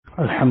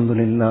الحمد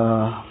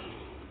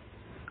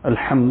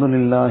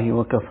لله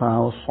وكفى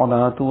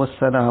والصلاة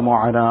والسلام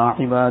على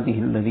عباده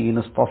الذين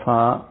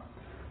اصطفى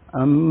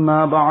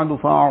أما بعد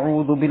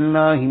فأعوذ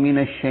بالله من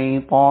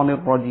الشيطان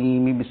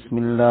الرجيم بسم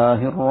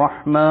الله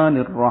الرحمن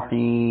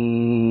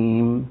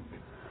الرحيم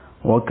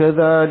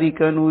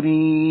وكذلك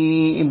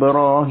نري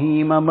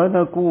إبراهيم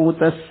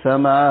ملكوت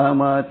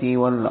السماوات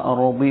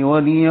والأرض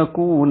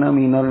وليكون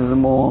من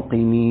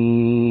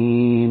الموقنين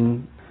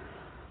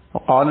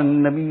وقال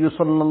النبي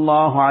صلى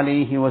الله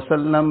عليه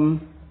وسلم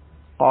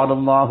قال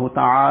الله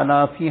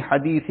تعالى في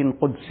حديث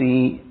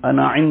قدسي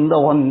أنا عند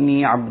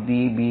ظن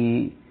عبدي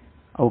بي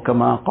أو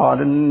كما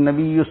قال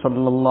النبي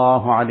صلى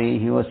الله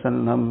عليه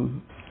وسلم.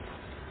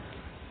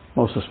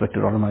 Most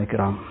respected ulama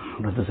kiram,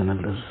 brothers and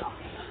elders,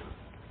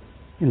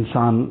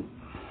 insan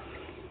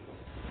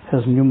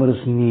has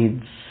numerous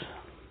needs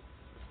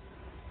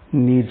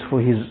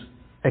for his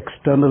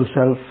external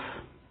self,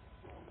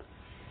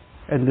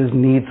 and there's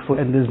needs for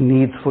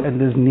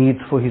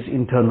his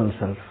internal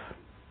self.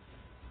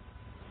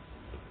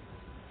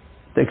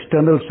 The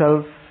external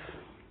self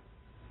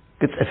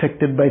gets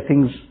affected by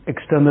things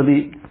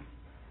externally,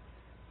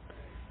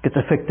 gets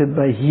affected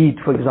by heat,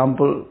 for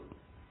example,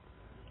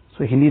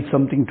 so he needs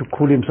something to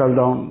cool himself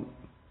down.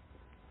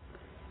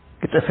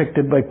 Gets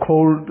affected by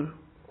cold,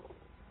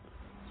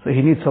 so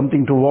he needs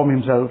something to warm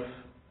himself.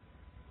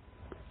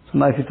 So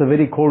now if it's a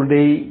very cold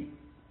day,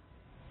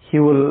 he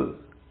will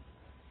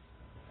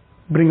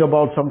bring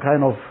about some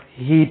kind of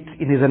heat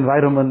in his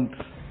environment.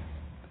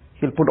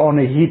 He'll put on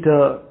a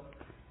heater,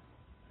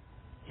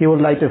 he will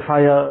light a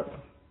fire,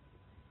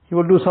 he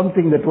will do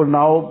something that will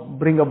now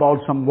bring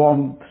about some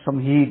warmth, some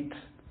heat,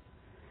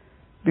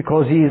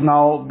 because he is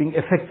now being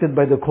affected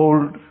by the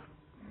cold.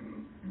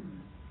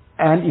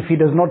 And if he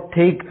does not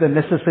take the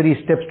necessary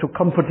steps to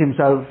comfort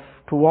himself,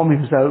 to warm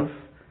himself,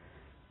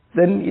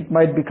 then it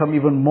might become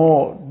even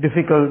more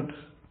difficult.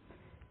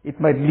 It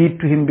might lead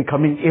to him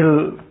becoming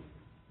ill.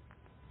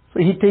 So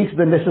he takes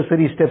the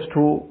necessary steps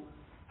to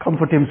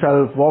comfort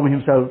himself, warm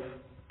himself.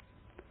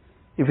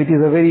 If it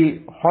is a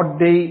very hot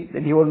day,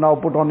 then he will now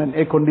put on an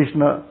air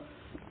conditioner.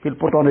 He'll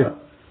put on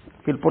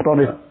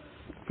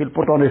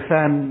a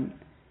fan.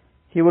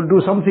 He will do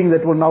something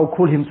that will now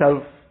cool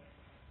himself.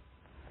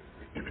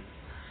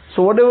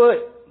 So whatever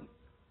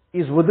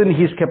is within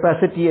his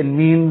capacity and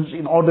means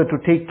in order to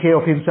take care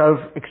of himself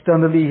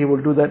externally, he will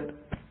do that,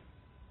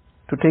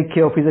 to take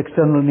care of his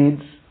external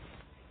needs.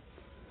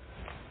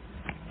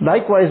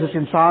 Likewise, this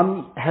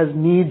insan has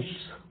needs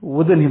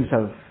within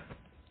himself.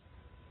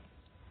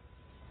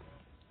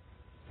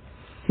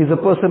 He's a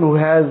person who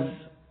has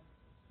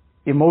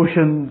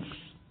emotions.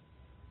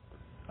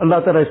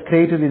 Allah Ta'ala has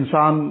created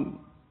insan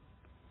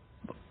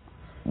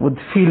with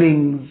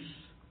feelings,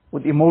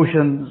 with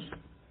emotions.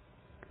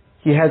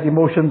 He has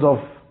emotions of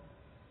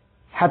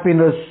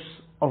happiness,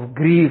 of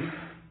grief,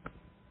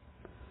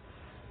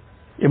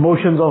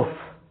 emotions of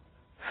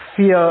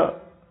fear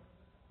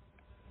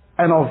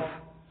and of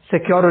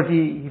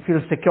security. He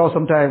feels secure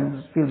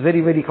sometimes, feels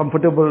very, very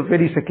comfortable,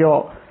 very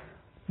secure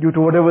due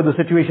to whatever the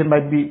situation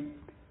might be.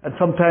 And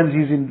sometimes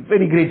he's in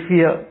very great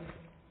fear.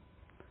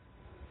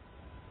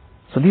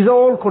 So these are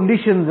all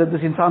conditions that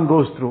this insan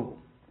goes through.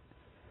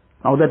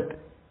 Now that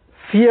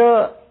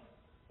fear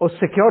or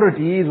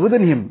security is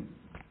within him,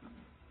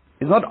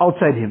 is not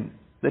outside him.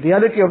 The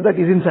reality of that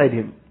is inside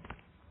him.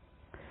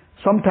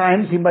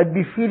 Sometimes he might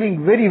be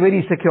feeling very,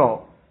 very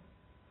secure,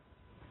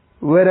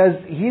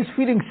 whereas he is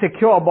feeling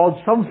secure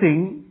about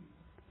something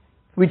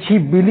which he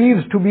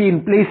believes to be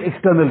in place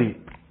externally.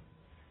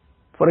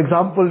 For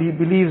example, he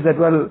believes that,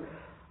 well,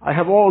 I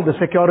have all the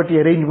security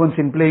arrangements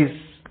in place.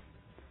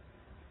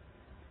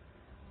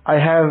 I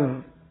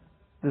have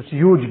this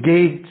huge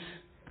gate,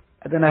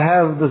 and then I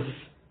have this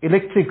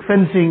electric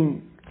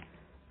fencing,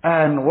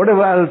 and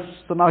whatever else.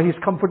 So now he's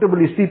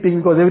comfortably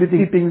sleeping because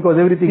everything is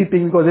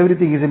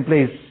in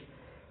place.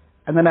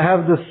 And then I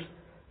have this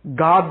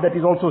guard that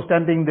is also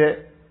standing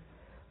there.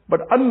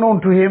 But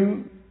unknown to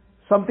him,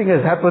 something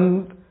has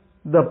happened,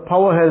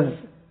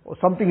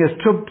 something has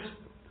tripped,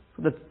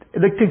 the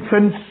electric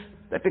fence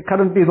that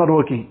currently is not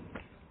working.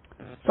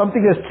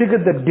 Something has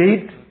triggered the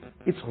gate,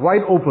 it's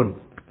wide open.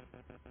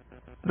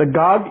 The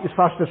guard is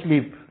fast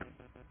asleep.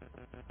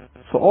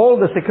 So all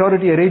the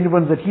security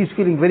arrangements that he's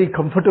feeling very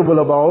comfortable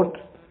about,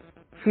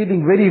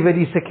 feeling very,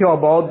 very secure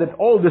about, that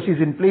all this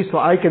is in place so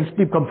I can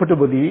sleep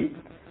comfortably,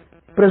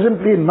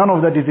 presently none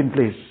of that is in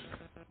place.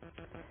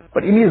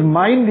 But in his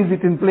mind is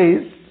it in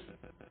place,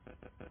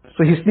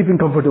 so he's sleeping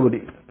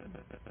comfortably.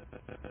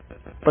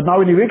 But now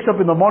when he wakes up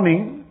in the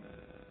morning,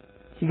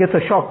 he gets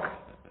a shock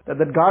that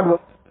that guard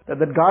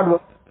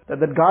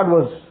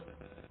was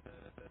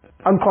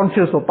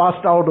unconscious or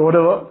passed out or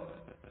whatever.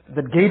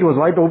 That gate was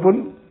wide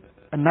open,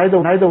 and neither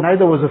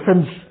was a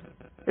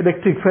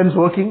electric fence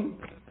working.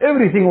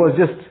 Everything was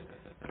just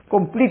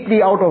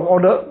completely out of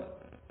order.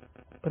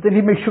 But then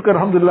he makes shukr,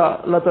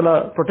 alhamdulillah, Allah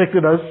Ta'ala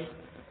protected us.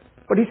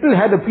 But he still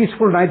had a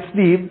peaceful night's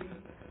sleep.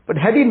 But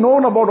had he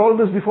known about all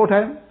this before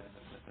time?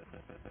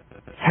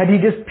 Had he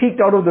just peeked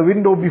out of the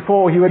window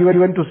before he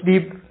went to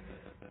sleep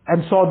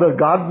and saw the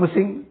guard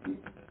missing.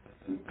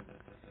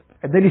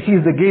 And then he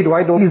sees the gate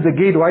wide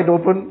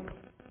open.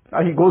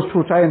 Now he goes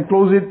to try and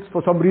close it.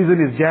 For some reason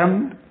it's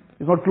jammed.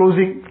 It's not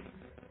closing.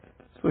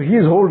 So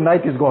his whole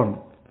night is gone.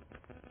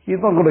 He's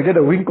not going to get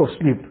a wink of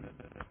sleep.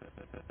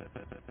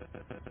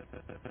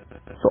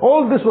 So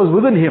all this was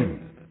within him.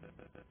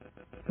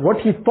 What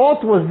he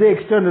thought was there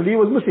externally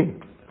was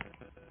missing.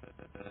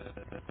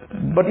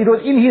 But it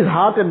was in his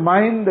heart and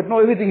mind that no,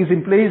 everything is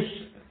in place.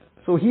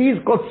 So he's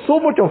got so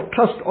much of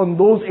trust on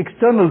those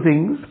external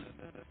things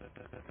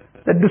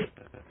that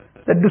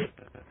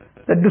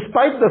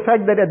despite the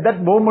fact that at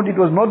that moment it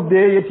was not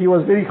there, yet he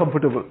was very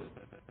comfortable.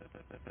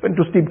 Went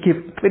to sleep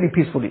very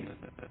peacefully.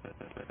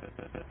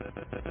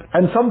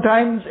 And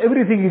sometimes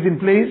everything is in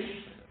place,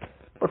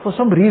 but for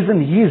some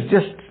reason he is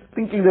just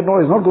thinking that no,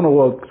 it's not going to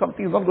work.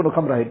 Something is not going to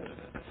come right.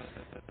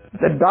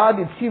 That guard,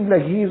 it seems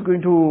like he is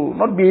going to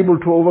not be able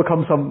to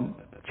overcome some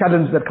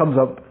challenge that comes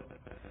up.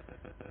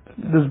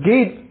 This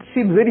gate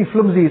seems very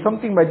flimsy.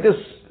 Something might just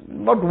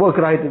not work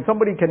right and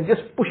somebody can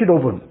just push it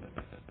open.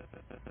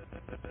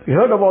 We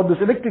heard about this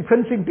electric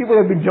fencing. People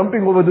have been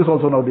jumping over this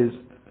also nowadays.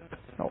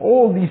 Now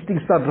all these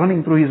things start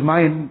running through his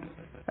mind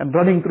and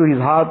running through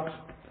his heart.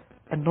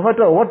 And no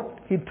matter what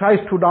he tries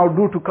to now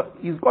do,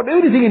 he's got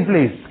everything in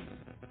place.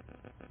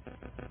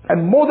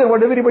 And more than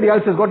what everybody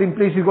else has got in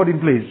place, he's got in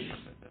place.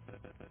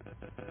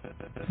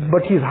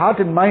 But his heart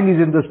and mind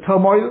is in this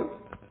turmoil.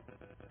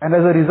 And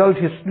as a result,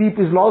 his sleep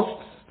is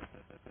lost.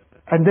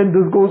 And then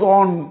this goes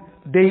on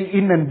day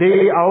in and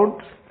day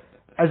out.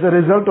 As a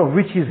result of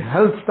which his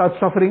health starts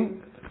suffering.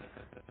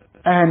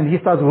 And he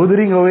starts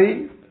withering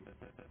away.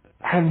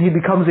 And he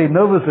becomes a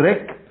nervous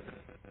wreck.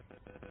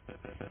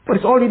 But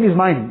it's all in his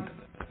mind.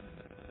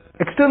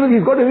 Externally,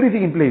 he's got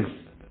everything in place.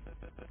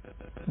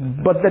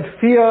 But that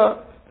fear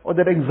or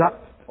that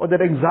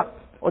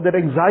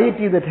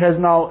anxiety that has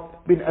now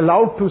been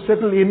allowed to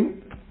settle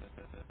in,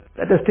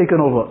 that has taken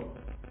over.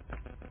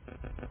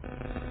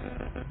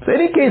 So in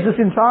any case, this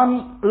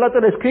insan, Allah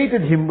Ta'ala has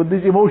created him with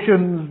these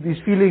emotions,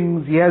 these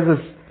feelings. He has this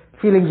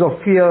feelings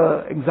of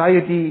fear,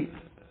 anxiety.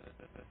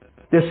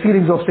 There's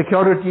feelings of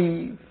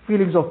security,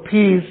 feelings of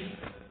peace.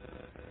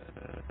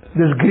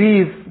 There's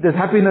grief, there's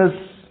happiness.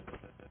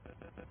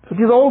 So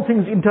these are all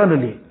things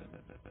internally.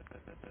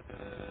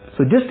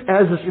 So just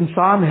as this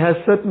insan has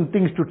certain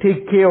things to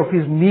take care of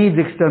his needs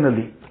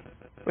externally.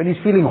 When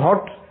he's feeling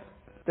hot,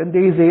 then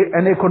there is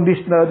an air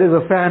conditioner, there's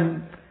a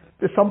fan,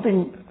 there's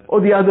something or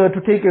the other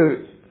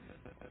to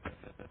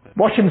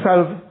wash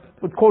himself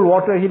with cold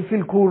water, he'll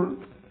feel cool.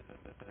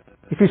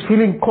 If he's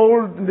feeling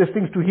cold, then there's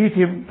things to heat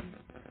him.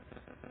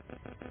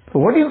 So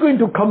what is going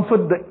to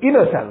comfort the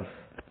inner self?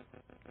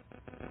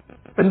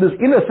 When this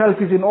inner self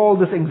is in all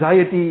this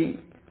anxiety,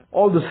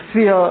 all this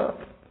fear,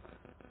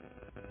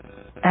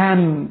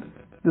 and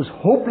this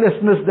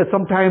hopelessness that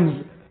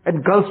sometimes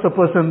engulfs a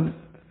person,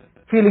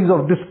 feelings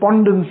of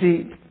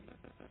despondency.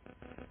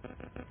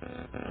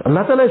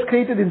 Allah Ta'ala has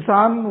created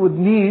insan with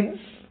needs.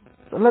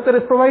 Allah Ta'ala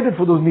has provided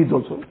for those needs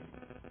also.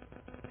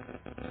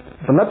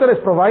 Allah Ta'ala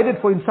has provided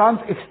for insan's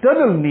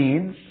external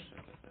needs.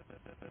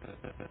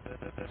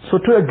 So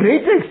to a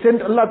greater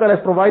extent, Allah Ta'ala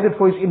has provided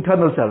for his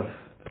internal self.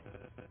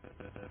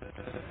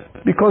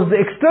 Because the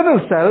external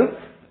self,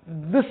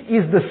 this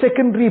is the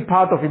secondary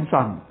part of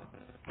insan.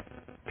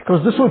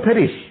 Because this will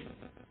perish.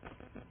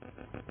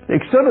 The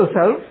external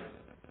self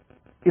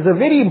is a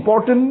very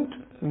important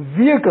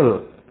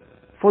vehicle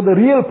for the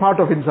real part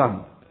of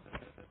insan.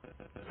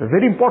 It's a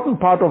very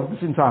important part of this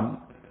insan.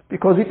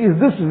 Because it is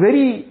this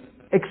very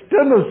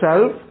external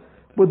self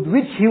with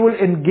which he will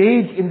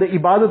engage in the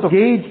ibadat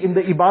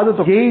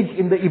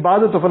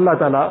of Allah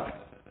Ta'ala.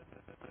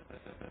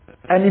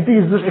 And it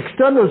is this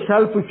external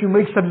self which you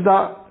make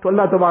sajda to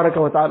Allah Tabaraka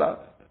wa Ta'ala.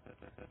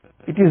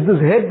 It is this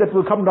head that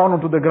will come down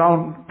onto the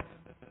ground.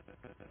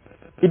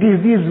 It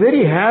is these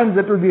very hands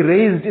that will be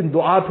raised in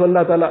dua to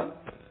Allah Ta'ala.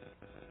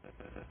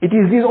 It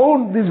is these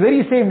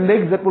very same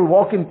legs that will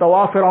walk in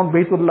tawaf around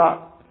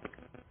Baytullah.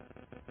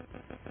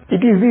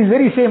 It is these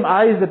very same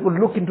eyes that will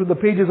look into the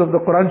pages of the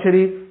Quran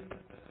Sharif.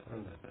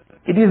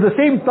 It is the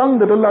same tongue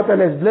that Allah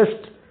Ta'ala has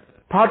blessed,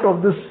 part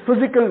of this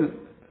physical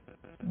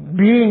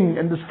being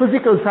and this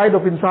physical side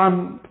of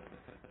insan,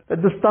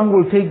 that this tongue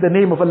will take the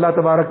name of Allah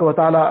Tabaraka wa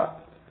Ta'ala.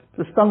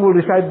 This tongue will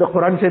recite the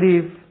Quran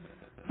Sharif.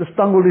 This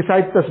tongue will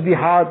recite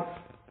tasbihat.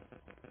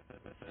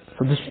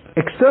 So this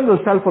external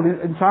self of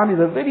insan is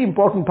a very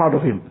important part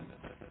of him.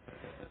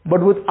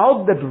 But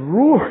without that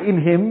ruh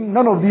in him,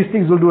 none of these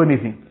things will do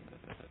anything.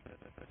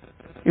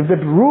 If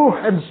that ruh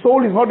and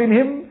soul is not in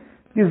him,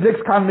 these legs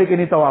can't make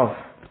any tawaf.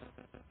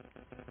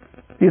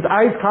 These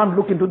eyes can't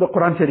look into the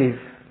Quran Sharif.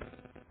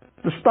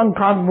 This tongue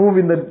can't move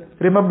in the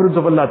remembrance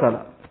of Allah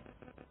Ta'ala.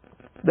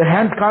 The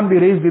hands can't be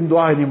raised in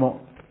dua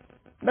anymore.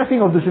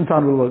 Nothing of this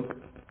insan will work.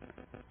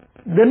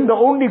 Then the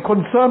only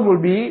concern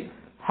will be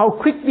how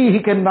quickly he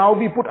can now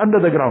be put under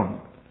the ground.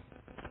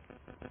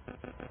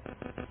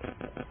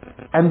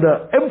 And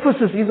the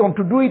emphasis is on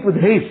to do it with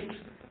haste,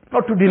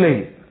 not to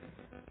delay.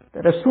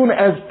 That as soon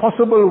as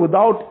possible,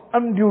 without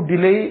undue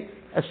delay,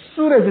 as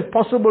soon as it's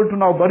possible to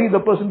now bury the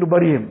person, to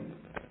bury him.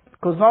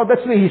 Because now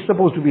that's where he's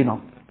supposed to be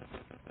now.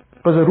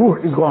 Because the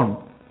ruh is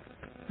gone.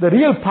 The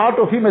real part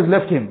of him has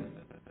left him.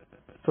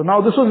 So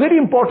now this was very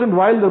important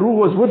while the ruh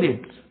was with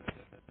it.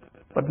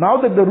 But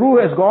now that the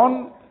ruh has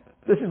gone,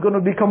 this is going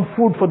to become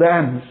food for the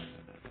ants.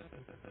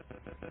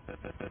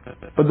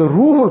 But the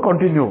ruh will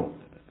continue.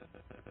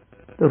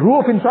 The ruh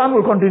of insan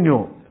will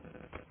continue.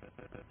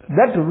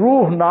 That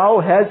ruh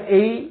now has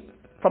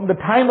from the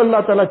time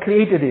Allah Ta'ala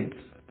created it,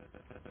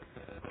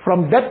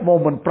 from that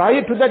moment,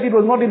 prior to that it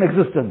was not in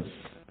existence.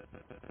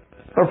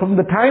 But from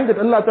the time that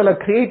Allah Ta'ala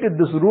created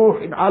this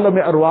ruh in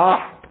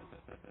alam-e-arwah,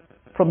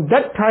 from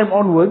that time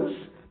onwards,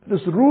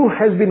 this ruh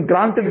has been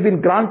granted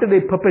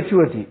a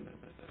perpetuity.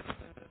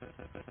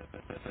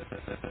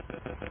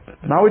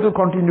 Now it will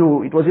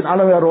continue. It was in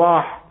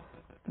alam-e-arwah,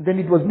 then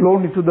it was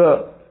blown into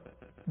the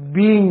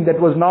being that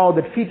was now,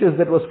 that fetus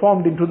that was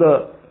formed into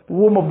the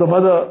womb of the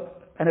mother,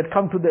 and had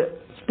come to the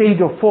stage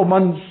of 4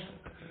 months.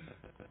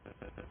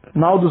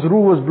 Now this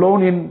ruh was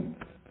blown in,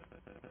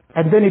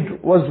 and then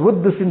it was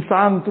with this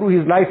insan through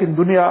his life in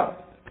dunya.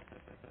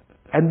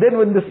 And then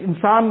when this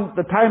insan,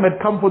 the time had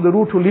come for the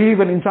ruh to leave,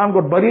 and insan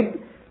got buried,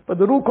 but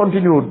the ruh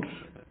continued.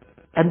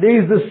 And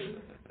there is this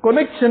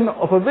connection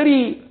of a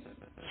very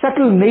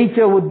subtle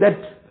nature with that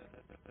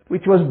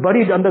which was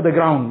buried under the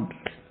ground.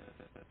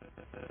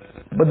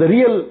 But the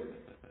real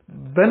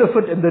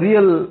benefit and the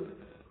real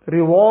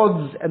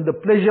rewards and the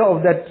pleasure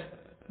of that,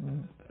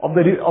 of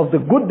the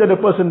good that a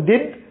person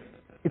did,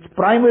 it's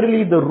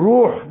primarily the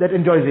ruh that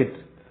enjoys it.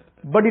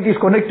 But it is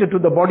connected to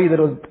the body that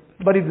was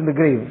buried in the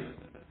grave.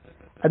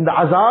 And the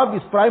azab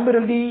is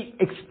primarily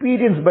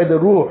experienced by the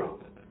ruh.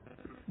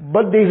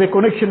 But there is a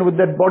connection with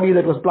that body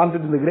that was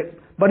planted in the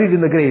buried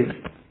in the grave.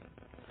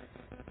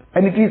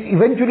 And it is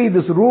eventually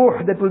this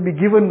ruh that will be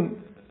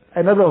given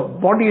another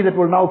body that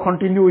will now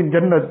continue in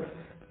Jannah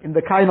in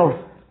the kind of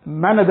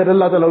manner that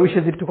Allah Ta'ala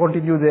wishes it to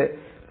continue there.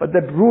 But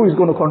that ruh is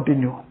going to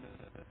continue.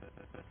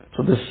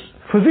 So this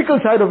physical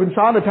side of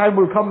insan, a time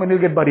will come when he'll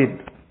get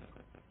buried.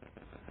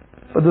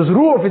 But this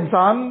ruh of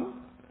insan,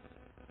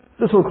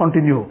 this will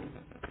continue.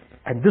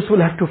 And this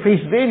will have to face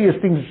various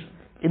things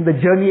in the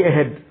journey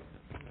ahead.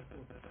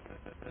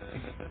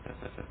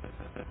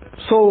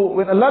 So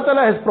when Allah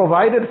Ta'ala has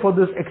provided for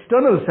this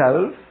external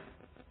self,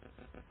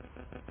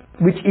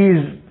 which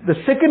is the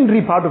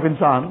secondary part of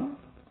insan,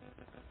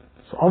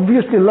 so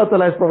obviously Allah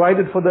Ta'ala has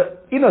provided for the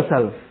inner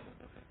self,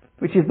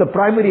 which is the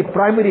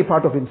primary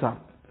part of insan.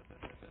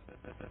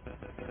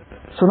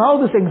 So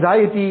now this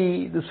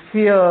anxiety, this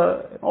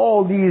fear,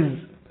 all these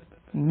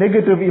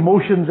negative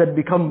emotions that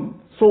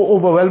become so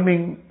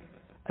overwhelming,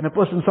 and a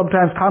person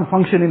sometimes can't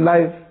function in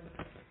life,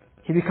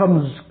 he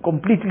becomes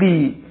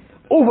completely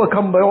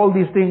overcome by all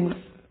these things.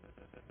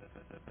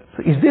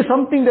 So is there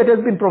something that has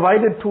been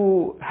provided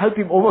to help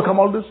him overcome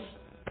all this?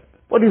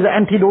 What is the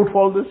antidote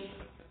for all this?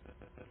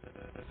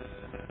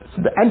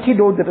 So the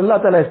antidote that Allah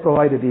Ta'ala has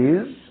provided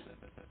is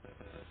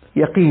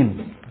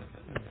yaqeen.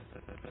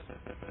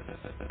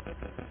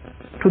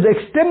 To the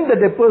extent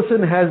that a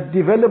person has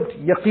developed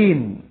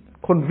yaqeen,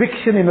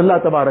 conviction in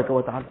Allah Tabaraka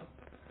wa Ta'ala,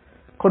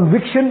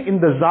 conviction in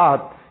the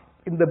Zat,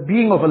 in the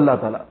being of Allah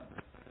Ta'ala,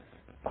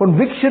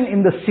 conviction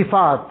in the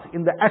sifat,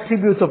 in the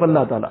attributes of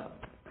Allah Ta'ala,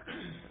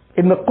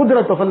 in the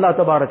qudrat of Allah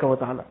Tabaraka wa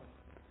Ta'ala,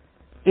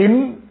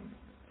 in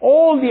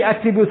all the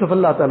attributes of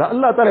Allah Ta'ala.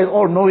 Allah Ta'ala is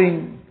all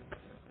knowing,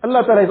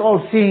 Allah Ta'ala is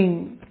all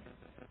seeing,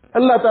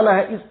 Allah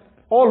Ta'ala is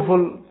all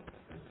full,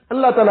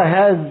 Allah Ta'ala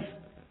has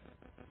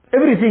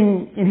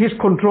everything in His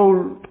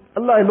control,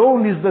 Allah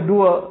alone is the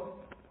doer.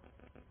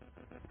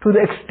 To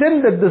the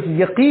extent that this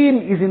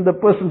yaqeen is in the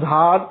person's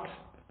heart,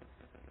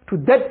 to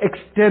that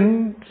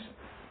extent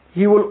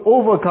he will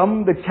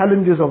overcome the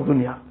challenges of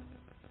dunya.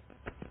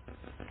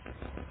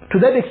 To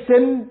that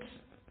extent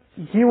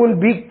he will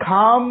be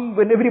calm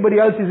when everybody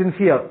else is in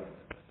fear.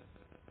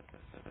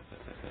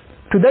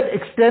 To that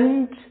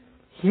extent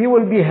he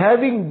will be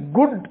having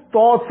good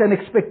thoughts and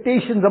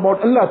expectations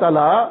about Allah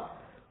Ta'ala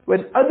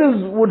when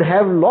others would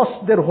have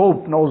lost their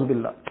hope, na'uz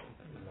billah.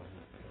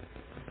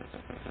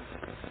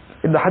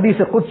 In the Hadith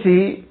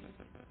Qudsi,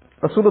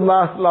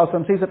 Rasulullah sallallahu alaihi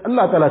wasallam says that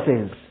Allah Ta'ala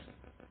says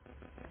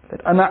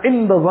that ana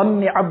inda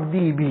dhanni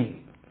abdi bi,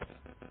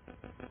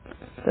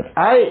 that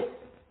I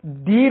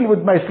deal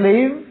with my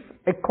slave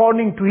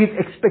according to his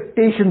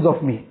expectations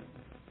of me.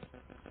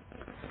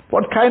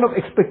 What kind of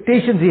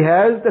expectations he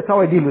has, that's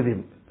how I deal with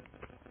him.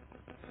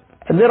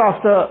 And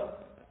thereafter,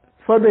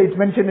 further it's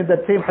mentioned in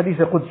that same Hadith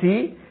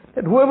Qudsi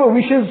that whoever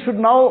wishes should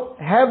now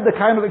have the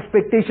kind of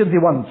expectations he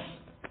wants.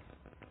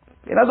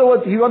 In other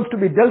words, he wants to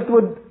be dealt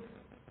with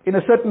in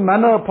a certain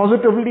manner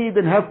positively,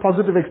 then have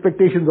positive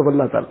expectations of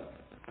Allah Ta'ala.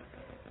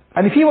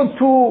 And if he wants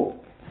to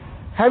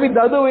have it the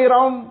other way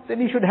around, then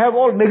he should have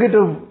all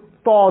negative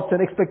thoughts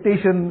and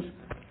expectations.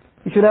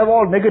 He should have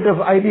all negative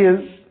ideas.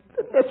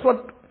 That's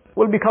what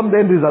will become the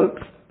end result.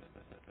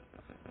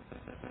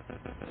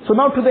 So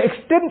now to the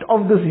extent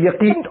of this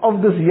yaqeen,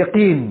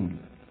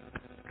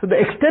 to the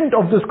extent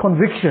of this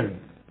conviction,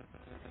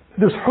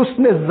 this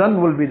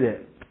husn-e-zan will be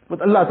there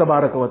with Allah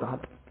Tabaraka wa Ta'ala.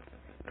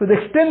 To the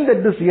extent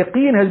that this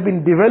yaqeen has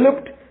been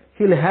developed,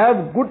 he'll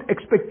have good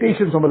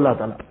expectations from Allah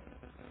Ta'ala.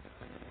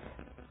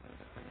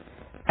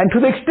 And to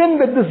the extent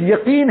that this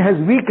yaqeen has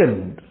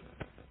weakened,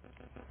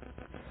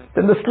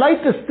 then the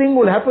slightest thing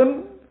will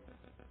happen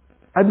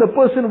and the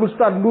person will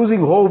start losing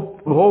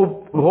hope,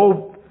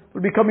 will be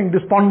becoming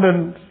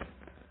despondent,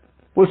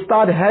 will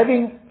start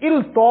having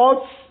ill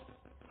thoughts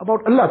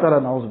about Allah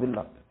Ta'ala,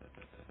 na'uzubillah.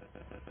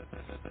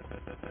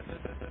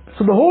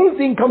 So the whole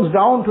thing comes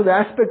down to the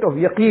aspect of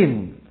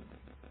yaqeen.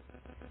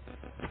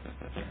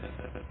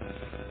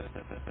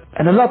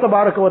 And Allah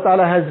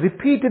Ta'ala has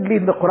repeatedly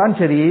in the Quran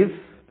Sharif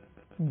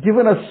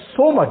given us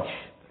so much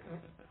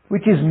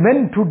which is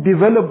meant to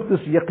develop this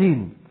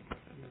yaqeen.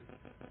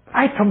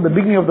 Right from the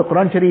beginning of the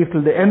Quran Sharif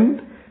till the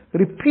end,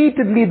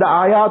 repeatedly the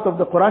ayat of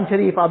the Quran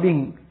Sharif are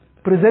being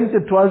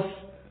presented to us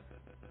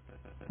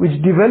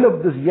which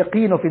develop this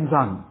yaqeen of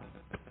insan.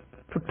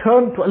 To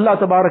turn to Allah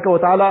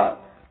Ta'ala,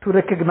 to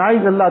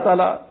recognize Allah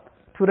Ta'ala,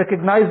 to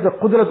recognize the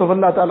qudrat of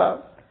Allah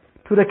Ta'ala,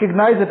 to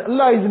recognize that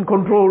Allah is in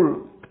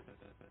control,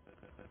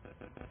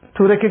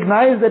 to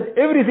recognize that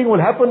everything will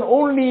happen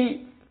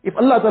only if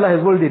Allah Ta'ala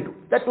has willed it.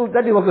 That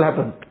is what will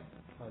happen.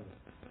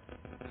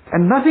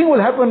 And nothing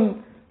will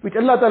happen which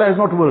Allah Ta'ala has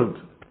not willed.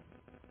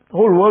 The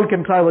whole world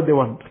can try what they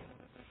want.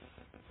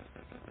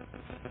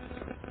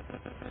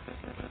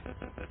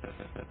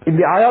 In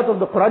the ayat of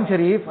the Quran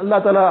Sharif,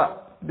 Allah Ta'ala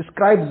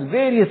describes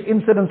various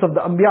incidents of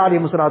the Anbiya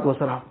alayhi salatu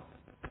wasalam.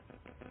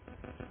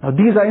 Now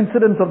these are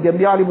incidents of the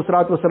Anbiya alayhi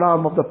salatu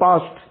wasalam of the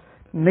past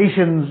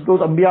nations, those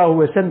Anbiya who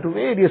were sent to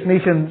various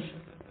nations.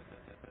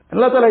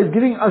 Allah Ta'ala is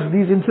giving us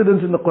these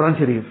incidents in the Quran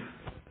Sharif.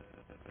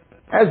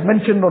 As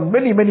mentioned on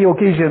many, many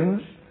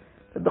occasions,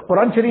 that the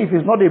Quran Sharif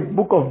is not a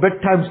book of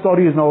bedtime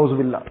stories,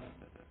 na'uzubillah.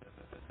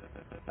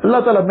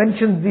 Allah Ta'ala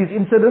mentions these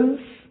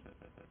incidents.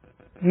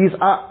 These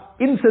are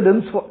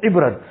incidents for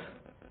ibrat.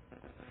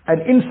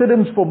 And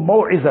incidents for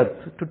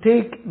maw'izat, to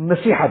take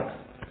nasihat.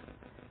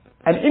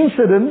 And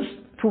incidents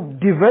to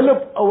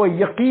develop our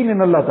yaqeen in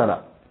Allah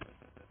Ta'ala.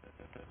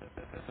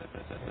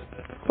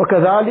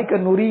 وَكَذَلِكَ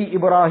نُرِي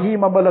إِبْرَاهِيمَ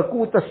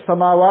مَلَكُوتَ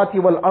السَّمَاوَاتِ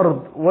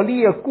وَالْأَرْضِ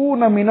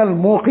وَلِيَكُونَ مِنَ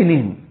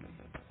الْمُوقِنِينَ.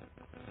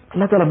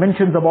 Allah Ta'ala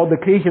mentions about the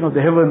creation of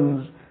the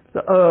heavens,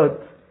 the earth,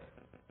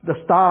 the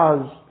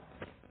stars,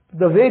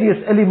 the various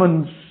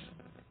elements,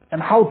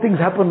 and how things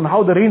happen,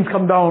 how the rains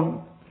come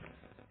down,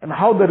 and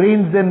how the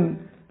rains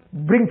then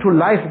bring to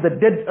life the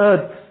dead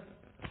earth,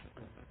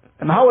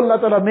 and how Allah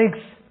Ta'ala makes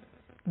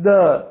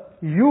the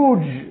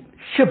huge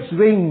ships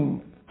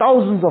weighing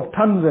thousands of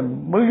tons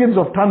and millions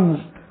of tons.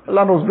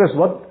 Allah knows best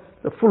what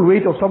the full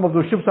weight of some of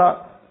those ships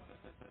are.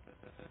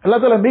 Allah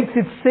Ta'ala makes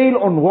it sail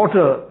on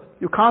water.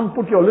 You can't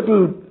put your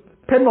little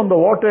pen on the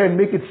water and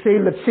make it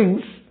sail that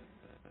sinks.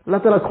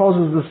 Allah Ta'ala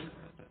causes this.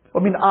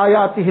 وَمِنْ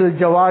آيَاتِهِ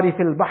الْجَوَارِ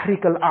فِي الْبَحْرِ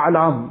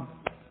كَالْأَعْلَامِ.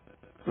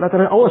 Allah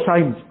Ta'ala, our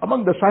signs,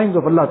 among the signs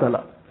of Allah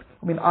Ta'ala.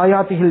 وَمِنْ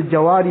آيَاتِهِ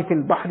الْجَوَارِ فِي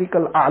الْبَحْرِ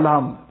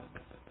كَالْأَعْلَامِ.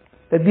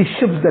 That these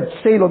ships that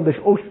sail on the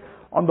ocean,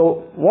 on the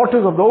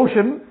waters of the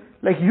ocean,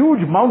 like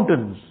huge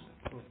mountains.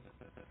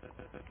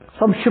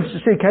 Some ships,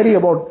 say, carry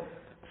about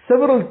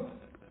several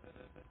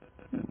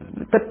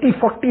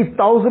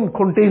 30,000-40,000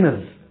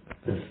 containers.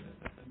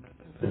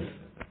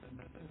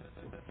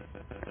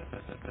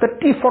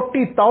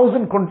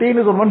 30,000-40,000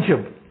 containers on one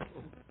ship.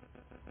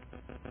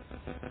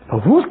 Now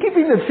who's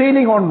keeping the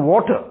sailing on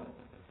water?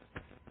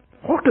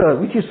 Water,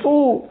 which is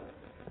so,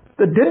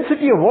 the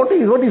density of water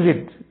is, what is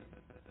it?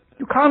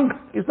 You can't,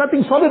 there's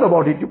nothing solid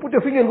about it. You put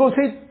your finger and go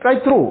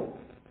right through.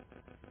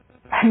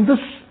 And this,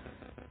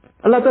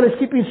 Allah Ta'ala is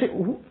keeping,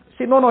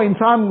 say no,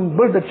 insan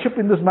built that ship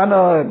in this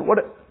manner, and what?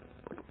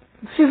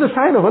 This is a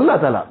sign of Allah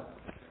Ta'ala.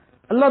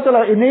 Allah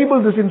Ta'ala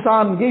enabled this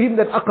insan, gave him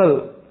that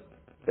aql,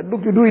 that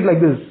look, you do it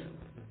like this.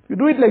 You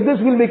do it like this,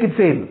 we'll make it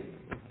sail.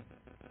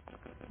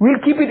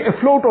 We'll keep it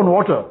afloat on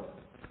water.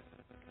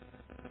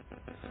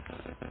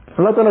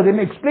 Allah Ta'ala then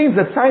explains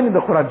that sign in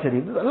the Quran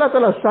Sharif. This is Allah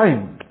Ta'ala's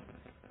sign.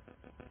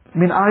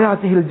 Min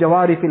ayatihi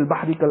al-jawari fil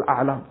bahri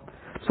kal-a'lam.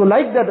 So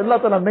like that, Allah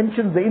Ta'ala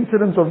mentions the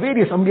incidents of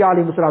various Anbiya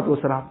alayhi salatu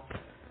wasalam.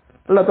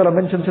 Allah Ta'ala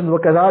mentions in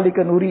وَكَذَلِكَ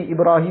نُرِي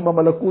إِبْرَاهِيمَ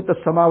مَلَكُوتَ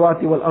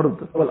السَّمَاوَاتِ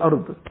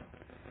وَالْأَرْضِ.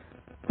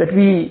 That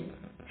we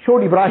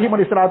showed Ibrahim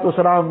alayhi salatu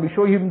wasalam, we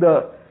show him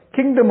the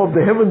kingdom of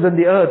the heavens and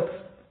the earth.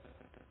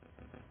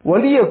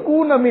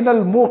 وَلِيَكُونَ مِنَ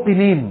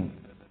الْمُوقِنِينَ.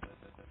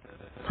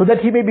 So that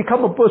he may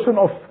become a person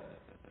of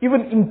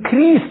even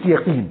increased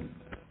yaqeen.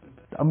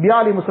 The Anbiya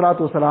alayhi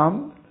salatu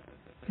wasalam,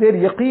 their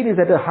yaqeen is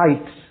at a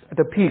height, at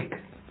a peak.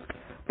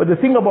 But the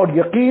thing about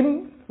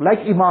yaqeen, like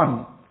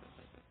iman,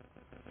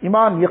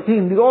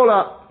 yaqeen, these all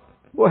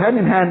go hand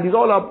in hand. These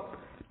all are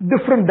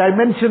different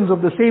dimensions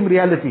of the same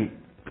reality.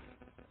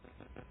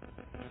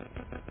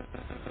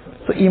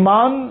 So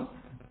iman,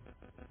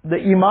 the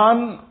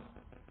iman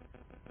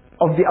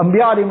of the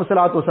Anbiya alayhi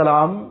salatu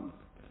wasalam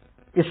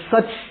is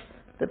such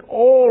that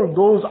all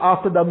those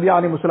after the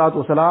Anbiya alayhi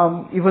salatu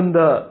wasalam, even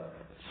the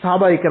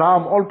Sahaba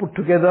Ikram all put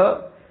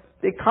together,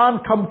 they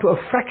can't come to a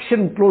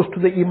fraction close to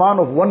the iman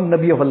of one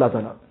Nabi of Allah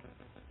Ta'ala.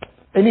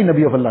 Any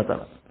Nabi of Allah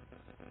Ta'ala.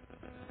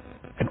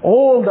 And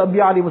all the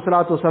Anbiya alayhi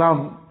salatu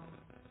wasalam,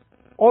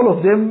 all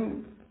of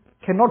them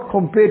cannot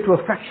compare to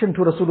a fraction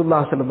to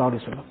Rasulullah sallallahu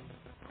alaihi wasallam.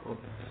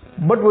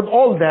 But with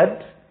all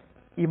that,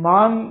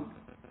 Iman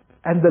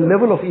and the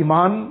level of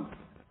Iman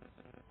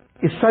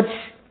is such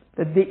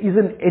that there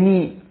isn't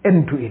any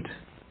end to it.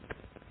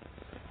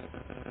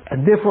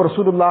 And therefore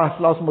Rasulullah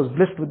sallallahu alaihi wasallam was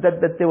blessed with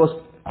that there was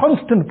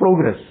constant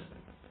progress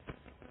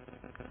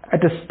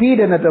at a speed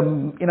and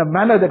in a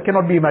manner that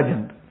cannot be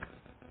imagined.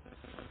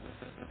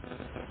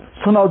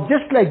 So now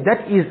just like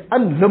that is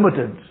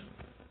unlimited,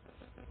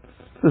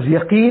 this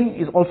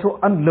yaqeen is also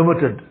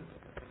unlimited.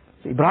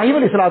 So Ibrahim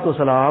alayhi salatu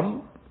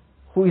wasalam,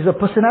 who is a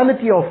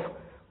personality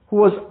who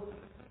was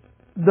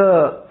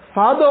the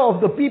father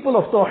of the people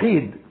of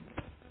Tawheed.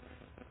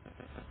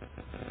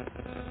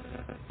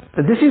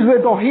 So this is where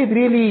Tawheed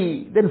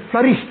really then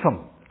flourished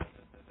from.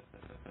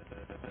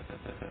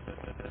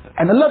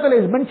 And Allah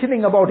Ta'ala is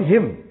mentioning about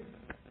him,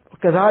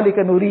 كَذَلِكَ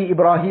نُرِي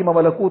إِبْرَاهِيمَ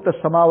مَلَكُوتَ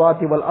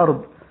السَّمَاوَاتِ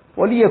وَالْأَرْضِ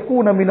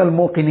وَلِيَكُونَ مِنَ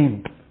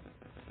الْمُوقِنِينَ,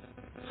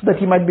 so that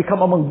he might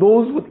become among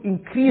those with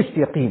increased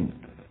yaqeen.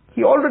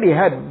 He already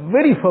had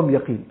very firm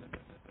yaqeen,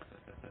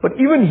 but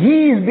even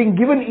he is being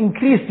given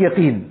increased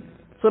yaqeen.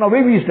 So now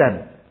where we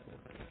stand?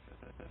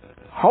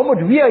 How much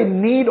we are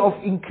in need of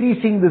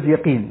increasing this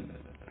yaqeen,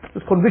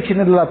 this conviction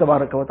in Allah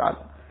Tabaraka wa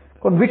Ta'ala,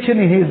 conviction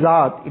in His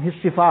Zaat, in His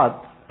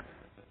Sifat,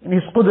 in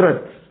His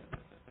Qudrat,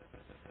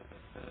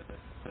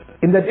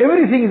 in that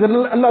everything is in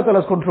Allah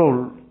Ta'ala's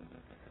control.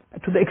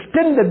 And to the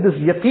extent that this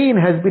yaqeen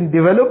has been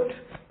developed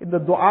in the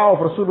dua of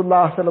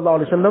Rasulullah sallallahu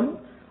alaihi wasallam,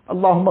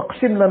 Allahumma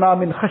qsim lana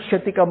min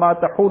khashyatika ma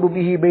tahulu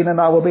bihi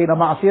baynana wa bayna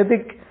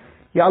ma'asiyatik.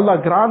 Ya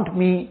Allah, grant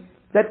me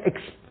that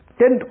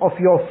extent of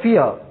your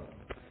fear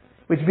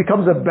which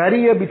becomes a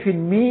barrier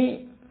between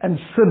me and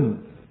sin.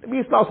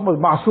 Nabi Islam was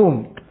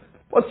ma'soom.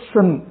 What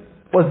sin?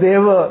 Was there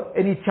ever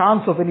any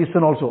chance of any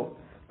sin also?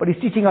 But he's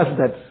teaching us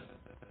that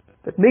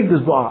make this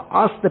dua,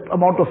 ask that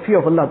amount of fear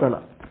of Allah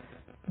Ta'ala,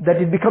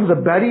 that it becomes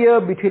a barrier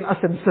between us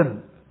and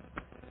sin.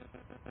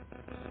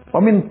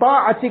 وَمِن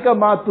طَاعَتِكَ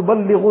مَا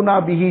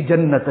تُبَلِّغُنَا بِهِ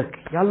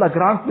جَنَّتَكَ. Ya Allah,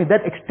 grant me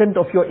that extent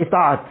of your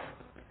ita'at,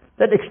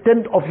 that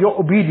extent of your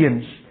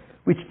obedience,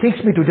 which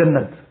takes me to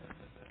Jannat.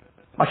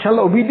 MashaAllah,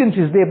 obedience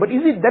is there, but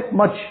is it that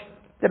much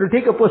that will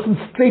take a person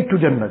straight to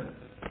Jannat?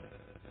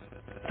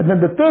 And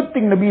then the third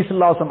thing Nabi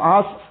Sallallahu Alaihi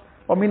Wasallam asks,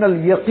 وَمِنَ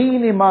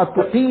الْيَقِينِ مَا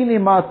تُقِينِ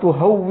مَا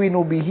تُهَوِّنُ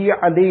بِهِ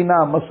عَلَيْنَا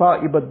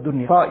مَصَائِبَ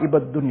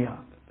الدُّنْيَا.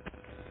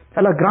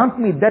 Allah, grant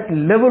me that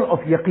level of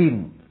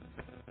yaqeen.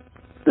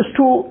 This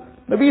too,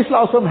 Nabi Sallallahu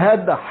Alaihi Wasallam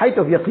had the height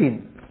of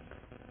yaqeen.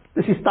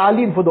 This is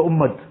ta'aleem for the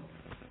ummah.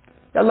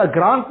 Allah,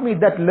 grant me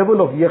that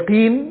level of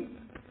yaqeen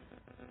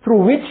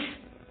through which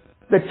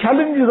the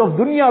challenges of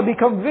dunya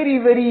become very,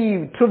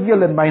 very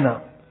trivial and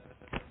minor.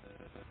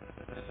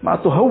 مَا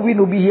تُهَوِّنُ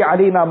بِهِ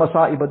عَلَيْنَا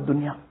مَصَائِبَ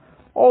الدُّنْيَا.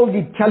 All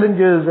the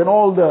challenges and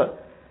all the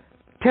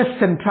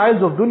tests and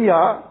trials of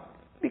dunya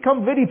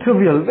become very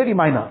trivial, very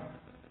minor.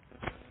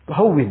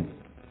 Tuhawwin.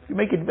 You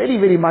make it very,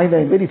 very minor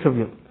and very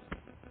trivial.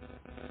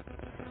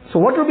 So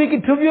what will make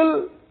it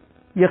trivial?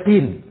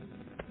 Yaqeen.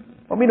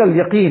 وَمِنَ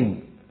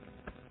الْيَقِينِ.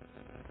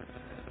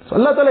 So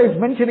Allah Ta'ala is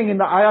mentioning in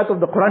the ayat of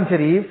the Quran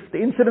Sharif the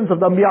incidents of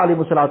the Anbiya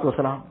alayhi salatu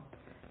wasalam.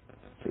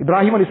 So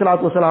Ibrahim alayhi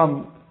salatu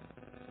wasalam,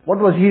 what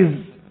was his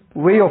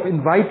way of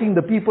inviting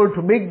the people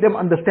to make them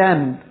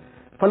understand?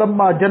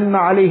 فَلَمَّا جَنَّ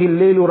عَلَيْهِ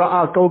اللَّيْلُ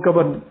رَأَى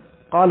كَوْكَبًا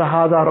قَالَ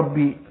هَذَا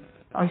رَبِّي.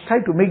 Now he's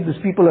trying to make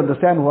these people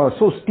understand who are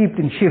so steeped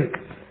in shirk.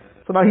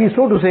 So now he's,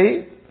 so to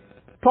say,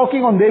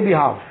 talking on their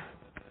behalf.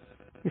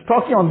 He's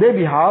talking on their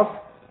behalf,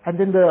 and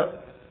then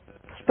the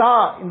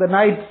star in the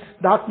night,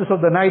 darkness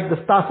of the night,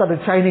 the star started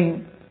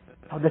shining.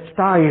 Now that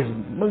star is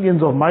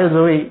millions of miles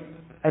away,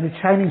 and it's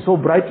shining so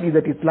brightly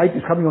that its light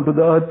is coming onto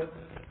the earth.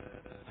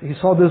 So he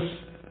saw this,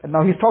 and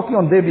now he's talking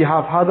on their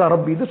behalf. هَذَا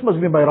رَبِّي. This must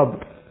be my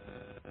Rabb.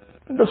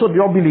 And that's what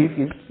your belief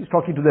is. He's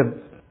talking to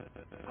them.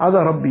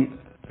 هَذَا رَبِّي.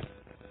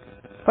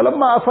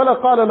 فَلَمَّا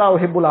أَفَلَ قَالَ لَا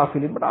أُحِبُّ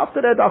الْآفِلِينَ. But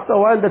after that, after a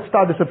while, that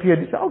star disappeared.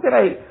 He said, how can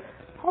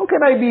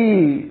I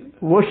be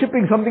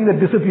worshipping something that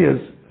disappears?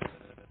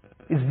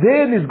 It's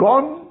there and it's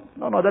gone?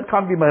 No, that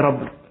can't be my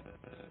Rabb.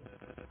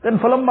 Then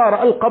فَلَمَّا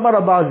رَأَى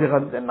الْقَمَرَ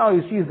بَازِغًا. Then now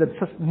he sees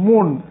that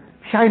moon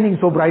shining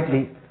so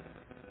brightly.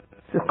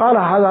 He says, قَالَ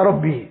هَذَا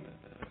رَبِّي.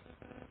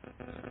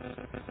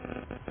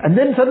 And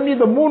then suddenly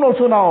the moon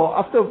also now,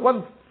 after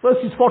first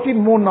it's 14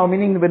 moon now,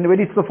 meaning when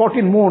it's the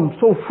 14 moon,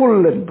 so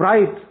full and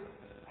bright.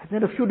 And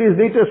then a few days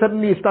later,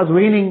 suddenly it starts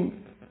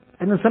waning,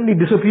 and then suddenly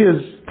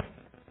disappears.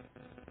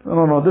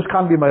 No, this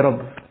can't be my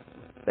Rabb.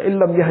 لَإِن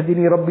لَمْ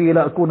يَهْدِنِي رَبِّي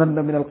لَأَكُونَنَّ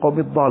مِنَ الْقَوْمِ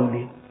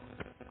الضَّالِّينَ.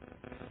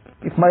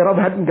 If my Rabb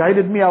hadn't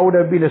guided me, I would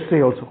have been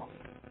astray also.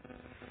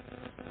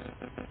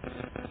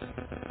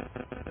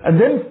 And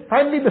then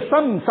finally the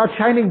sun starts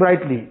shining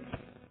brightly.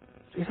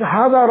 So he says,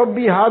 هَذَا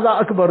رَبِّي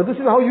هَذَا أَكْبَرُ. This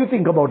is how you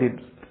think about it.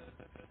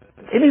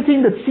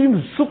 Anything that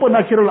seems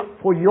supernatural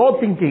for your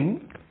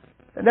thinking,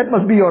 that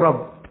must be your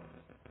Rabb.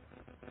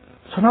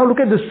 So now look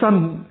at the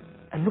sun,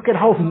 and look at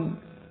how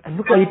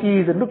it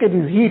is, and look at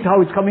his heat,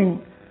 how it's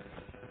coming,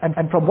 and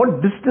from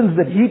what distance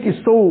that heat is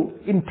so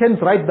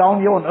intense right down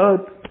here on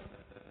earth.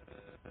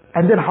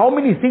 And then how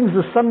many things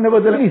the sun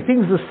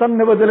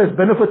nevertheless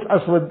benefits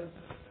us with.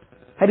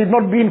 Had it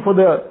not been for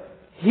the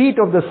heat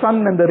of the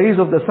sun and the rays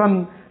of the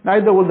sun,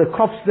 neither will the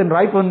crops then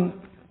ripen,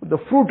 the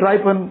fruit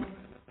ripen.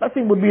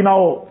 Nothing would be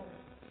now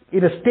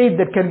in a state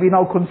that can be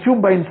now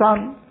consumed by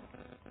insan.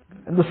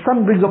 And the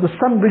sun brings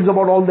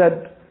about all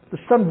that. The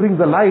sun brings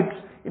the light.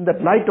 In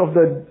that light of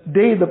the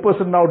day, the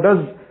person now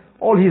does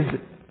all his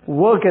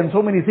work and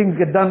so many things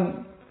get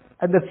done.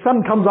 And the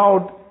sun comes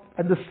out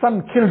and the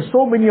sun kills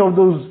so many of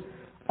those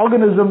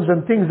organisms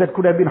and things that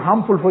could have been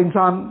harmful for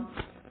insan.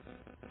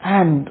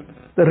 And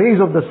the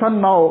rays of the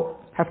sun now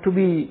have to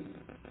be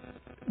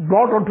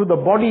brought onto the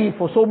body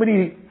for so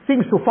many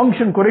things to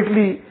function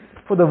correctly,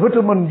 for the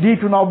vitamin D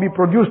to now be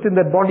produced in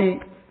that body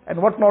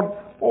and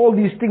whatnot. All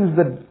these things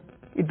that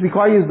it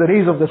requires the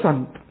rays of the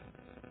sun.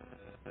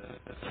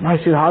 So now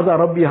he says, Hada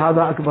Rabbi,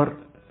 Hada Akbar.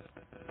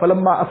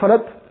 Falamma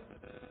afalat.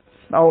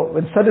 Now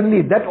when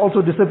suddenly that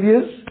also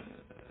disappears,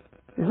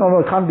 he says, no,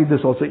 it can't be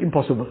this also,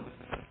 impossible.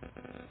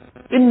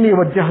 Inni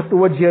wajjahtu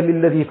wajhiya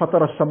lilladhi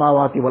fatara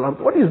as-samawati wal ard.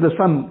 What is the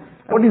sun?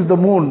 What is the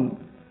moon?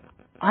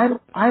 I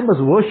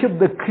must worship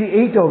the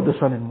creator of the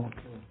sun and moon.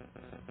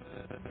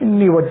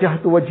 Inni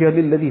wajjahtu wajhiya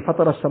lilladhi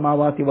fatara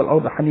as-samawati wal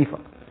ard hanifa.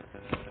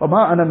 Wa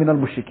ma ana min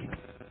al-mushrikin.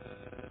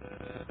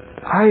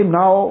 I am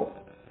now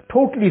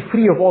totally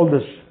free of all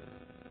this.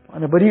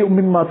 Ana bari'un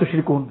mimma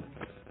tushrikun.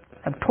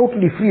 I'm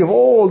totally free of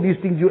all these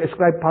things you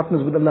ascribe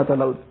partners with Allah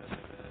Ta'ala.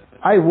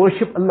 I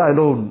worship Allah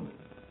alone.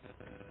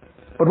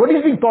 But what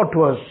is being taught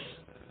to us?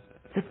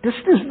 That this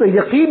is the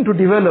yaqeen to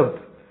develop.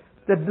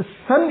 That the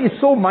sun is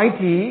so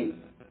mighty,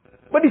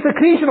 but it's a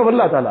creation of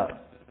Allah Ta'ala.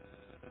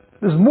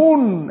 This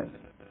moon,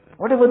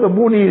 whatever the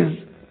moon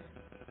is,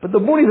 but the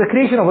moon is a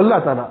creation of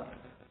Allah Ta'ala.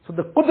 So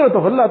the qudrat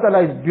of Allah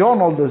Ta'ala is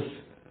beyond all this.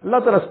 Allah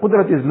Ta'ala's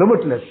qudrat is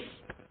limitless.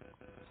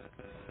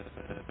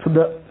 So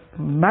the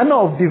manner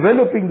of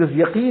developing this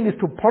yaqeen is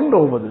to ponder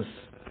over this.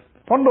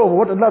 Ponder over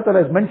what Allah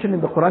Ta'ala has mentioned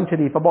in the Quran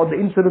Sharif about the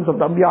incidents of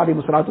the Anbiya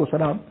alayhi salatu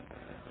wasalam.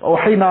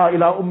 أوحينا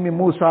إلى أم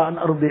موسى أن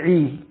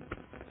أرضعيه.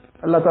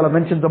 Allah Ta'ala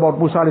mentions about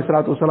Musa alayhi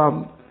salatu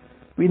wasalam.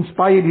 We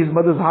inspired his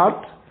mother's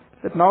heart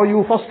that now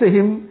you foster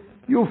him,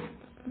 you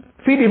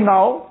feed him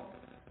now.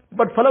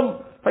 But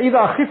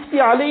فإذا خفت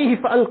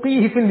عليه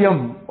فألقيه في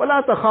اليم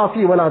ولا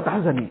تخافي ولا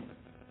تحزني.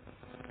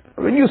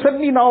 When you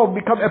suddenly now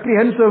become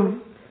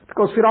apprehensive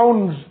because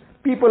Firaun's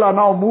people are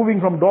now moving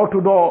from door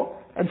to door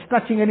and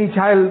snatching any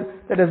child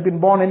that has been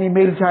born, any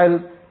male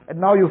child,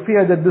 and now you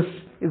fear that this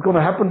is going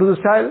to happen to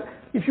this child.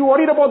 If you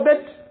worried about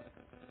that,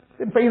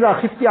 then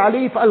فَإِذَا خِفْتِ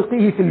عَلَيْهِ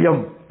فَأَلْقِيهِ فِي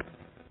الْيَمِّ.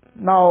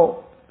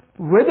 Now,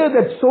 whether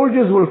that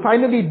soldiers will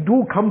finally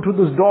do come to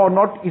this door or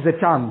not is a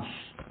chance.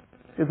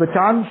 There's a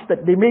chance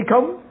that they may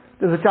come,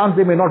 there's a chance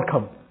they may not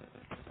come.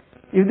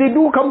 If they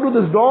do come to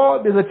this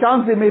door, there's a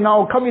chance they may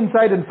now come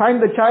inside and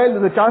find the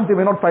child, there's a chance they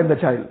may not find the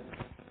child.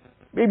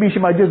 Maybe she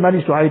might just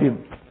manage to hide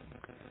him.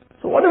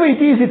 So whatever it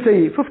is, it's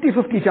a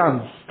 50-50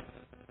 chance.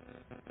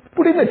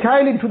 Putting the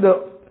child into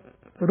the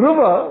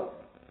river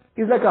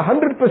is like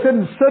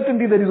 100%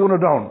 certainty that he's going to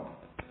drown.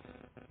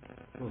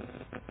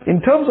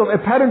 In terms of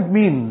apparent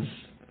means,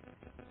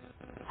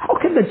 how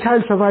can the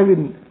child survive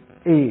in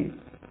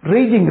a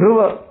raging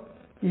river?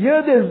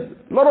 Here there's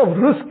a lot of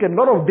risk and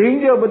a lot of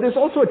danger, but there's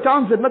also a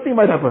chance that nothing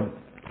might happen.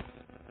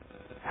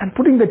 And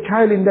putting the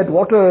child in that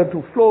water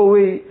to flow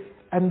away,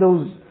 and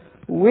those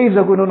waves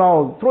are going to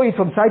now throw it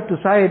from side to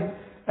side,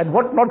 and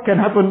what not can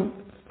happen,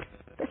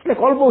 that's like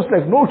almost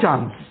like no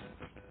chance.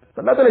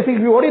 So Allah Ta'ala is saying,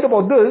 if you're worried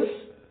about this,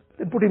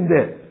 then put him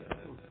there.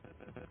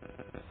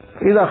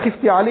 إِذَا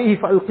خِفْتِ عَلَيْهِ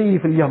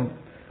فَأَلْقِيهِ فِي الْيَمِّ.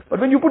 But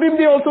when you put him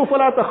there also,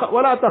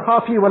 وَلَا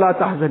تَخَافِي وَلَا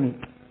تَحْزَنِي.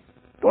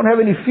 Don't have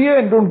any fear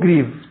and don't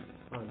grieve.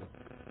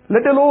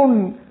 Let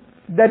alone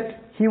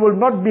that he will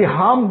not be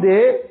harmed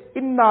there.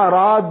 إِنَّا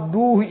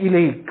رَادُّوهُ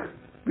إِلَيْكَ.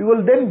 We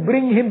will then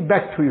bring him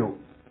back to you.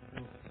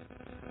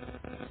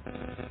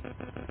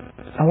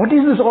 Now what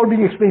is this all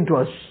being explained to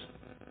us?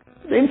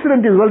 The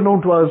incident is well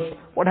known to us,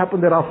 what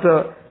happened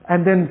thereafter,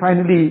 and then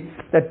finally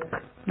that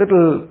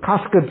little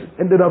casket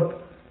ended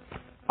up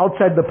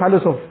outside the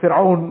palace of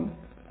Fir'aun,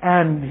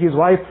 and his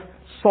wife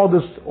saw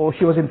this, or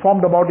she was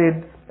informed about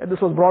it, and this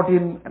was brought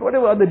in, and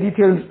whatever other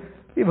details.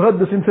 We've heard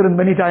this incident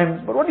many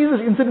times, but what is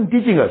this incident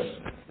teaching us?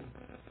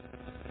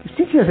 It's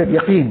teaching us that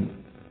yaqeen,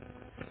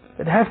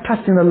 that have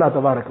trust in Allah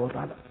Tabaraka wa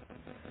Ta'ala.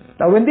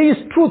 Now when there is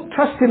true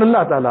trust in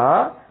Allah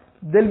Ta'ala,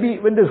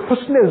 when there's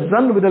husn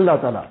zan with Allah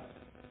Ta'ala,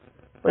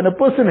 when a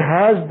person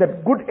has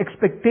that good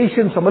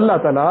expectations from Allah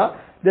Ta'ala,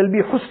 there'll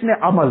be husn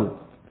amal.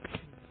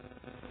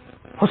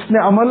 Husn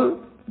amal,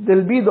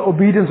 there'll be the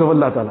obedience of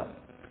Allah Ta'ala.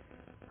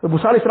 So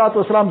Musa alayhi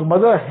salatu wasalam's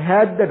mother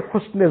had that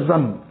husn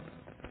zan.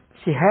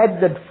 She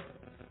had that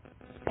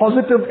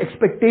positive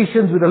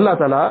expectations with Allah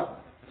Ta'ala,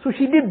 so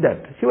she did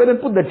that. She went and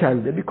put the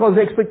child there because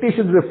the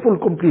expectations were full,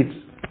 complete.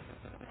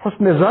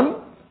 Husn zan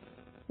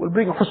will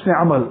bring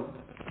husn amal.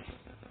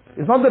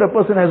 It's not that a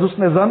person has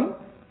husn zan,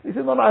 he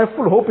says, no, I have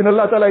full hope in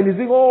Allah Ta'ala and he's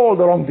doing all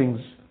the wrong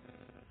things.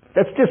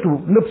 That's just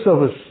lip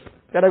service.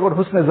 That I got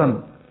husn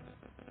zan.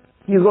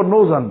 He's got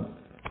no zan.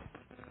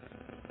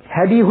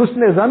 Had he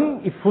husn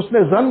zan, if husn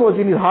zan was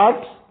in his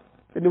heart,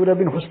 then it would have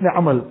been husn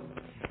amal.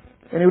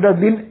 And he would have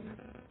been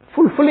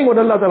fulfilling what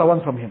Allah Ta'ala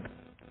wants from him.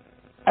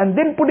 And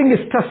then putting his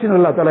trust in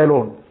Allah Ta'ala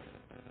alone.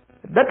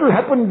 That will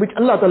happen which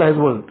Allah Ta'ala has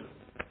willed.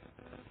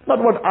 Not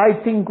what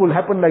I think will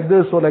happen like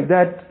this or like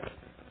that.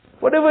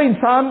 Whatever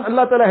insan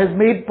Allah Ta'ala has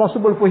made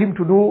possible for him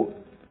to do,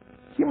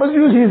 he must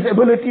use his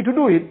ability to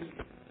do it.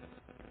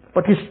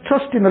 But his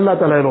trust in Allah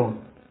Ta'ala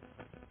alone.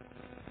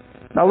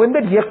 Now when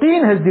that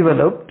yaqeen has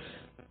developed,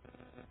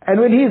 and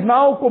when he is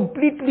now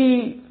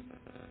completely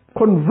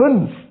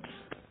convinced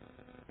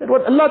that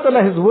what Allah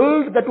Ta'ala has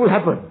willed, that will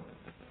happen.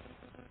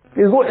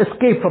 There is no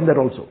escape from that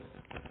also.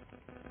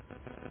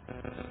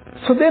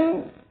 So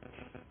then,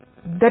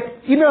 that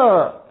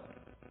inner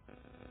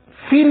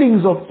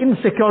feelings of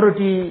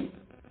insecurity,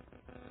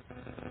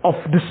 of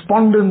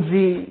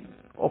despondency,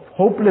 of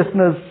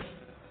hopelessness,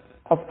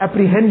 of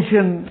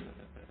apprehension,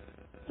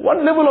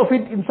 one level of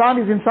it,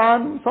 insan is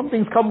insan, some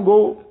things come,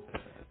 go.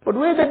 But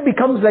where that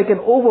becomes like an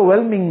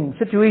overwhelming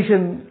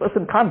situation,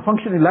 person can't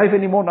function in life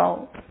anymore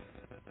now.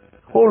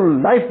 Whole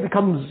life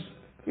becomes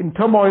in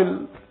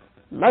turmoil.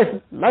 Life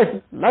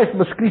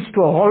must screech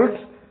to a halt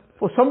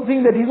for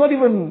something that he's not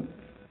even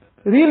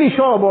really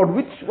sure about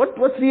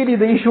what's really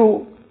the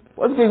issue,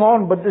 what's going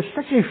on. But there's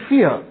such a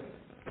fear,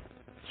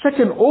 such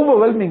an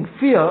overwhelming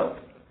fear,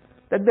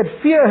 that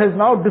fear has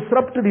now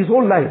disrupted his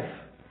whole life,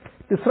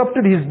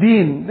 disrupted his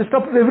deen,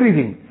 disrupted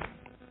everything.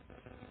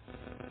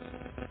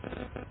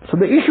 So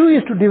the issue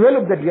is to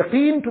develop that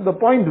yaqeen to the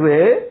point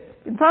where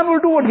insan will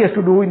do what he has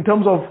to do in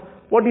terms of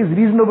what is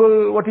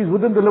reasonable, what is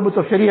within the limits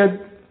of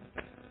Shariah.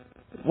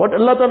 What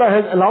Allah Ta'ala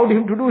has allowed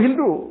him to do, he'll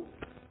do.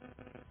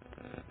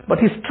 But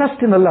his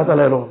trust in Allah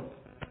Ta'ala alone.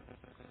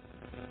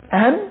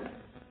 And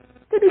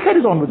then he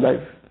carries on with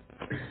life.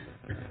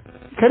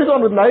 He carries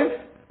on with life.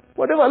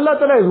 Whatever Allah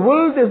Ta'ala has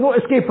willed, there's no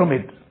escape from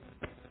it.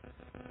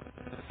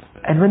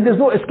 And when there's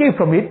no escape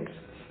from it,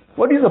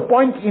 what is the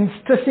point in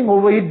stressing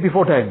over it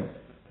before time?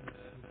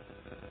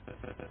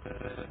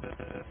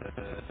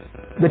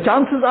 The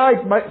chances are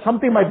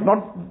something might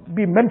not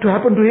be meant to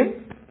happen to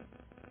him.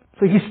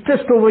 So he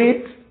stressed over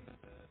it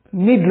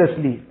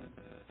needlessly.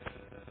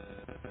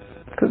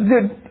 Because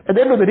at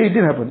the end of the day, it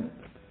didn't happen.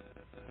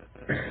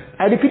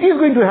 And if it is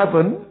going to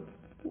happen,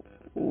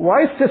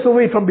 why stress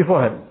over it from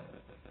beforehand?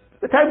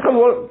 The time comes,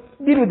 well,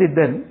 deal with it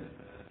then.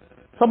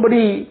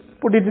 Somebody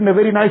put it in a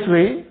very nice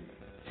way,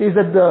 says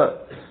that the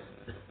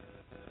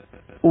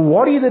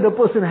worry that a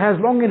person has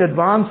long in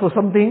advance for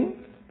something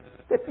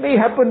that may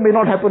happen, may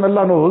not happen,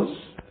 Allah knows.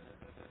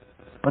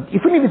 But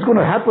even if it's going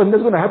to happen,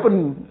 that's going to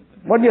happen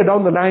 1 year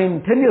down the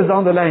line, 10 years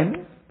down the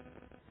line.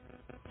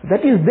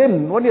 That is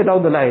then, 1 year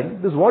down the line.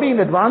 This worry in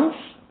advance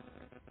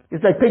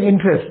is like paying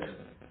interest.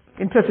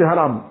 Interest is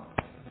haram.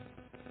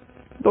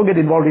 Don't get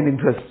involved in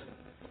interest.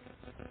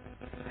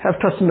 Have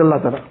trust in Allah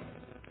Ta'ala.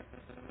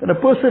 When a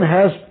person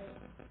has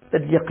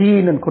that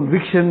yaqeen and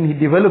conviction, he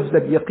develops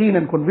that yaqeen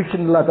and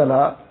conviction in Allah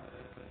Ta'ala,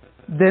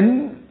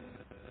 then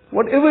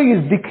whatever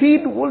is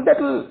decreed, well,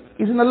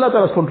 is in Allah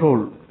Ta'ala's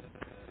control.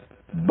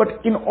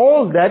 But in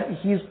all that,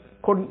 his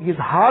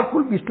heart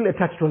will be still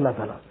attached to Allah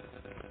Ta'ala.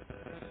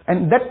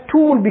 And that too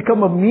will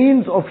become a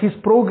means of his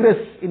progress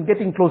in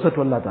getting closer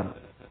to Allah Ta'ala.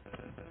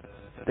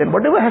 Then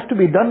whatever has to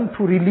be done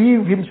to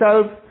relieve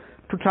himself,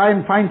 to try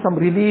and find some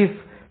relief,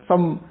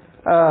 some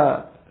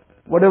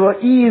whatever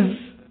ease,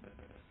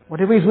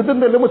 whatever is within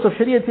the limits of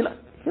Shariah,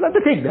 he'll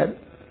undertake that.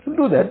 He'll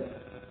do that.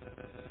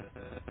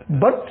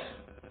 But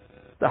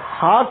the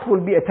heart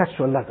will be attached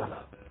to Allah Ta'ala.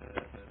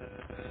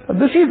 And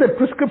this is the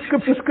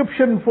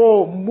prescription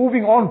for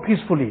moving on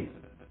peacefully,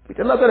 which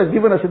Allah Ta'ala has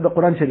given us in the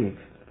Quran Sharif.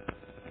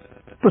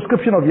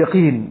 Prescription of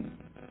yaqeen.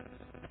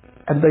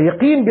 And the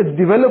yaqeen gets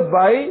developed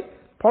by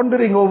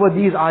pondering over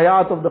these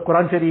ayat of the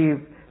Quran Sharif,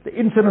 the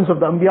incidents of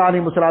the Anbiya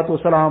alayhi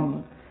salatu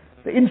wasalam,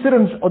 the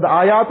incidents or the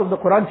ayat of the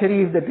Quran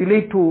Sharif that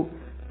relate to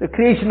the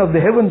creation of the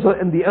heavens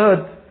and the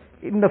earth.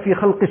 إِنَّ فِي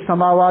خَلْقِ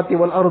السَّمَاوَاتِ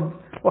وَالْأَرْضِ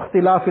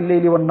وَاخْتِلَافِ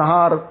اللَّيْلِ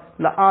وَالنَّهَارِ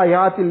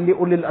لَآيَاتٍ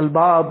لِأُولِي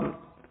الْأَلْبَابِ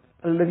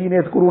الَّذِينَ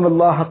يَذْكُرُونَ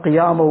اللَّهَ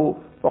قِيَامًا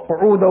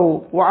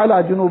وَقُعُودًا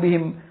وَعَلَى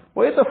جُنُوبِهِمْ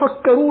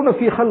وَيَتَفَكَّرُونَ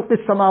فِي خَلْقِ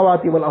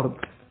السَّمَاوَاتِ وَالْأَرْضِ.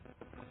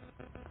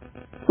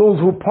 Those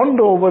who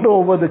ponder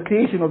over the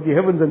creation of the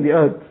heavens and the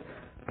earth.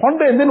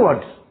 Ponder and then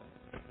what?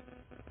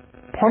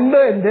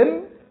 Ponder and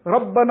then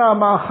رَبَّنَا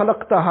مَا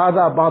خَلَقْتَ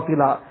هَذَا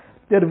بَاطِلًا.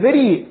 Their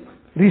very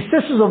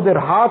recesses of their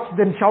hearts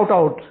then shout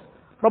out,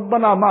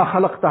 رَبَّنَا مَا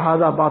خَلَقْتَ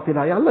هَذَا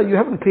بَاطِلًا. Ya Allah, you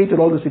haven't created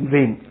all this in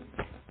vain.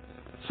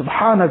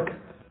 Subhanak.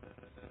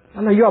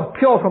 Allah, you are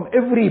pure from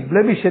every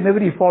blemish and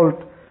every fault.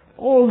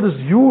 All this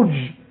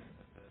huge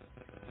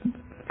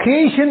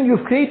creation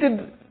you've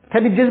created,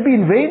 can it just be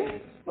in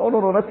vain? No,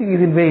 nothing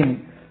is in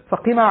vain.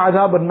 فَقِنَا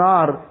عَذَابَ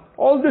النَّارِ.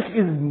 All this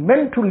is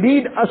meant to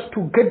lead us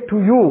to get to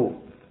you.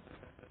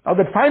 Now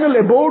that final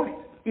abode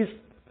is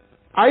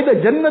either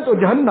Jannat or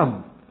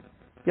Jahannam.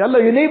 Ya Allah,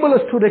 enable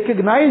us to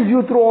recognize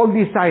you through all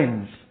these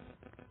signs.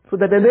 So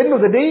that at the end of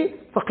the day,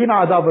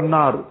 فَقِنَا عَذَابَ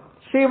النَّارِ.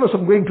 Save us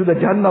from going to the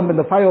Jahannam and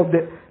the fire of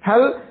the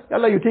hell. Ya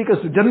Allah, you take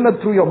us to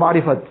Jannat through your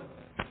marifat.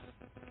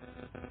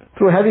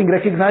 through having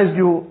recognized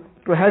you,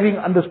 through having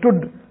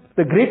understood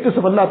the greatness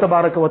of Allah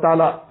Tabaraka wa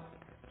Ta'ala.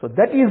 So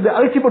that is the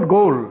ultimate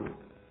goal.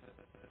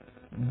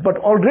 But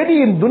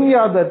already in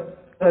dunya,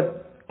 the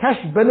cash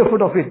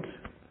benefit of it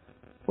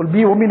will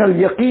be وَمِنَ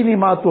الْيَقِينِ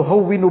مَا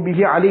تُهَوِّنُ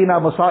بِهِ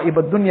عَلَيْنَا مَصَائِبَ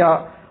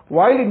الدُّنْيَا.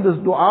 While in this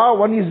dua,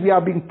 one is we are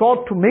being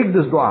taught to make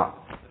this dua,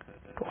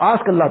 to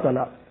ask Allah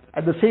Ta'ala.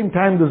 At the same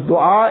time, this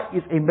dua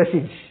is a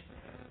message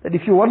that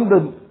if you want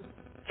the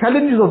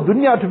challenges of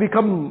dunya to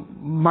become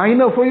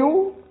minor for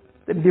you,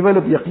 then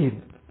develop yaqeen.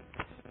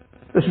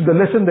 This is the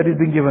lesson that is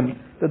being given.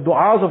 The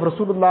du'as of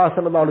Rasulullah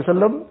sallallahu alaihi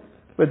wasallam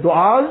were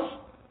du'as,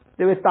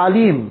 they were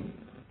ta'aleem.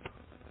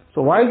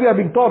 So while we are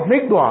being taught,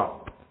 make dua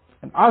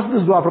and ask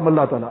this dua from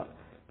Allah Ta'ala.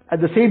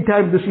 At the same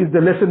time, this is the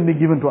lesson being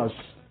given to us.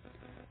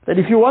 That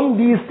if you want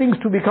these things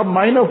to become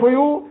minor for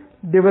you,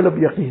 develop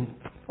yaqeen.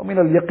 وَمِنَ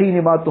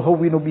الْيَقِينِ مَا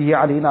تُهَوِّنُ بِهِ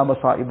عَلَيْنَا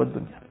مَصَائِبَ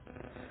الدُّنْيَا.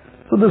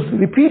 So this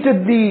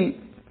repeatedly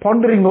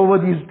pondering over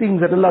these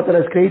things that Allah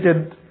Ta'ala has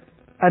created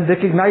and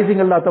recognizing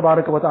Allah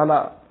Tabaraka wa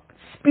Ta'ala,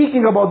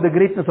 speaking about the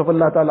greatness of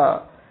Allah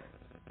Ta'ala,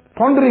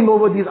 pondering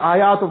over these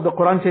ayat of the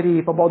Quran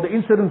Sharif, about the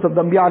incidents of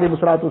the Anbiya alayhi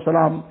salatu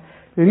wasalam,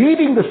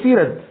 reading the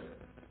Sirat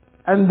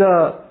and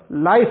the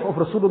life of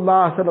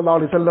Rasulullah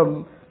sallallahu alaihi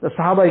wasallam, the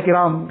Sahaba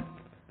Ikram,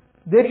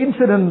 their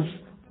incidents,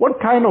 what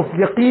kind of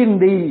yaqeen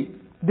they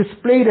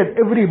displayed at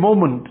every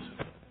moment.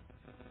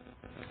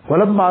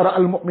 وَلَمَّا رَأَى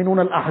الْمُؤْمِنُونَ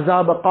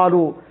الْأَحْزَابَ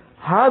قَالُوا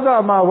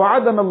هَذَا مَا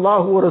وَعَدَنَا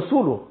اللَّهُ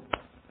وَرَسُولُهُ.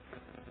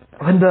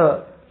 When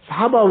the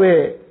Sahaba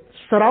were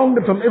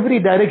surrounded from every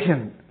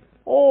direction,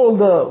 all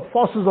the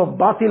forces of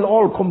batil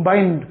all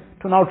combined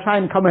to now try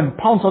and come and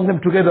pounce on them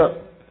together.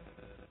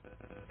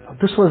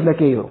 This was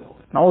like a,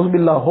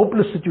 na'uzubillah,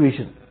 hopeless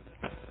situation.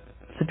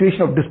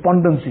 Situation of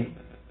despondency.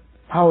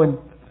 How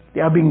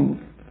they are being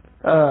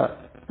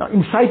now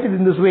incited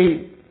in this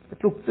way.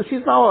 Look, this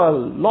is now a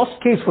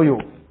lost case for you.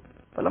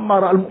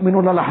 فَلَمَّا رَأَى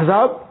الْمُؤْمِنُونَ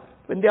الْأَحْزَابَ.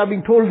 When they are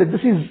being told that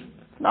this is,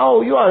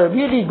 now you are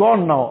really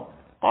gone now.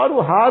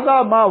 قَالُوا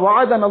هَذَا مَا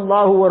وَعَدَنَا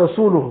اللَّهُ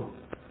وَرَسُولُهُ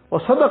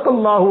وَصَدَقَ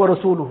اللَّهُ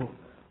وَرَسُولُهُ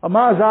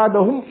وَمَا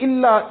زَادَهُمْ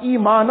إِلَّا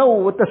إِيمَانًا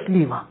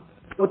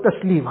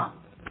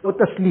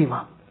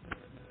وَتَسْلِيمًا.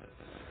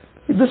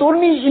 This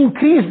only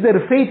increased their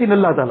faith in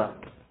Allah Ta'ala.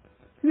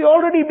 We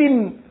already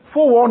been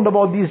forewarned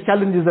about these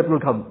challenges that will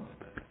come.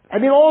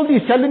 And in all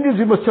these challenges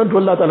we must turn to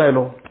Allah Ta'ala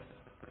alone.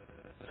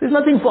 So it's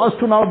nothing for us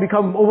to now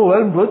become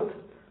overwhelmed with.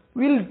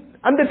 We'll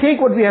undertake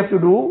what we have to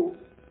do.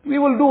 We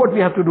will do what we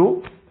have to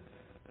do.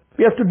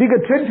 We have to dig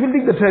a trench, we'll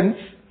dig the trench.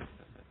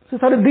 So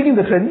started digging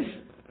the trench.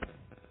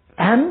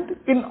 And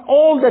in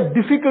all that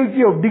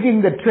difficulty of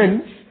digging the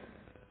trench,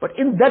 but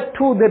in that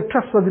too their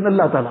trust was in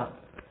Allah Ta'ala.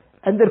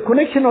 And their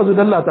connection was with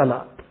Allah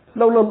Ta'ala.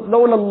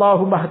 لولا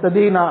الله ما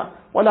اهتدينا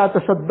ولا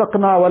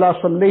تصدقنا ولا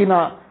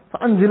صلينا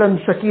فأنزلا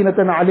سكينة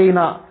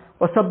علينا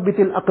وثبت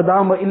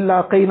الأقدام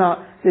إلا قينا.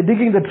 They're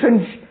digging the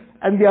trench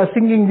and they are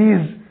singing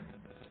these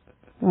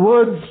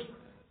words.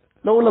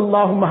 لولا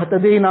الله ما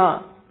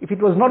اهتدينا. If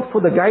it was not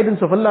for the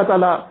guidance of Allah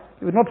Ta'ala,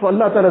 if it was not for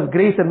Allah Ta'ala's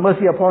grace and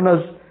mercy upon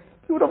us,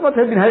 we would have not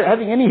been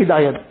having any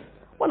hidayat.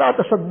 ولا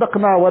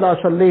تصدقنا ولا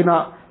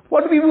صلينا.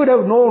 What we would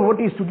have known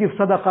what is to give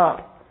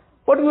sadaqah.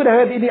 What we would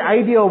have had any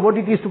idea of what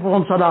it is to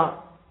perform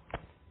salah.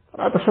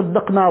 وَلَا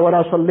تَصَدَّقْنَا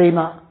وَلَا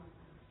صَلَّيْنَا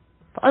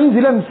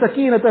فَأَنزِلًا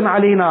سَكِينَةً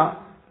عَلَيْنَا.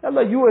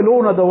 Allah, you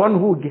alone are the one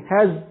who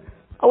has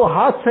our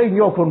hearts in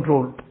your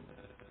control.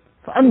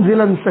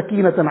 فَأَنزِلًا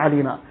سَكِينَةً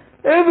عَلَيْنَا.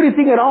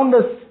 Everything around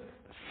us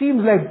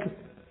seems like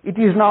it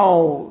is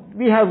now,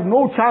 we have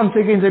no chance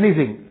against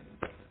anything.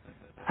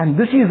 And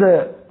this is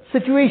a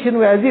situation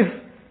where as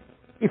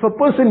if a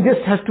person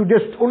just has to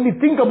just only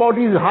think about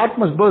it, his heart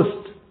must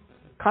burst.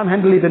 Can't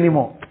handle it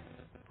anymore.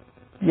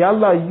 Ya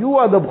Allah, you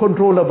are the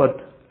controller,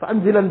 but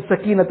فَأَنزِلًا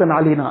سَكِينَةً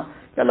عَلَيْنَا.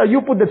 Ya Allah,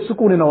 you put that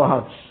sukoon in our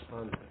hearts.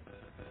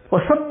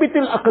 وَثَبِّتِ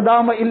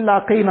الْأَقْدَامَ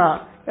إِلَّا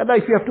قَيْنَا. Ya Allah,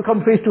 if you have to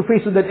come face to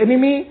face with that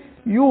enemy,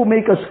 you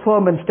make us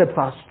firm and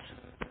steadfast.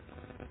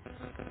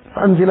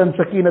 فَأَنزِلًا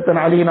سَكِينَةً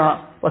عَلَيْنَا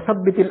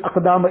وَثَبِّتِ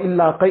الْأَقْدَامَ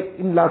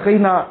إِلَّا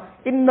قَيْنَا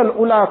إِنَّ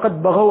الْأُولَىٰ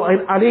قَدْ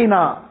بَغَوْا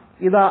عَلَيْنَا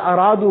إِذَا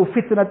أَرَادُوا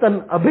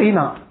فِتْنَةً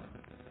أَبَيْنَا.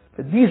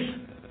 These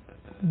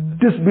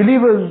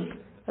disbelievers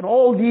and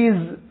all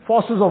these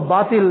forces of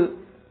batil,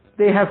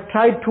 they have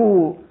tried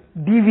to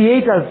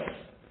deviate us.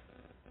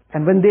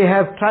 And when they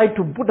have tried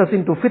to put us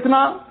into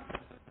fitna,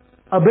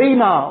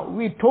 abayna,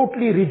 we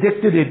totally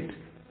rejected it.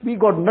 We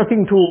got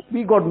nothing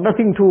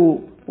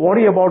to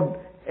worry about.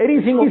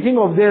 Anything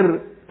of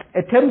their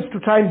attempts to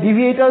try and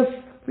deviate us,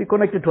 we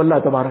connected to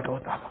Allah Tabaraka wa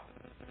Ta'ala.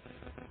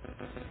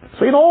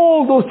 So in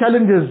all those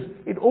challenges,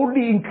 it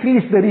only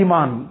increased their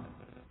iman.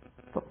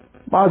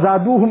 مَا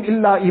زَادُوهُمْ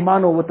إِلَّا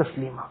إِيمَانًا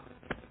وَتَسْلِيمًا.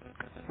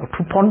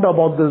 To ponder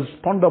about this,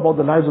 ponder about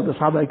the lives of the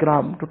Sahaba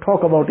Ikram, to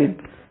talk about it,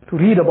 to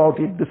read about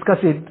it, discuss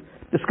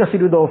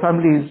it with our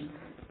families,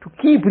 to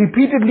keep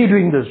repeatedly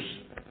doing this.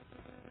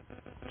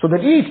 So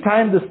that each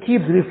time this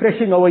keeps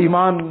refreshing our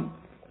iman,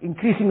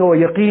 increasing our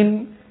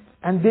yaqeen,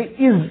 and there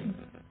is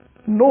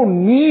no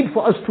need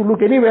for us to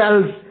look anywhere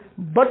else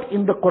but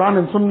in the Quran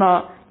and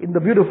Sunnah,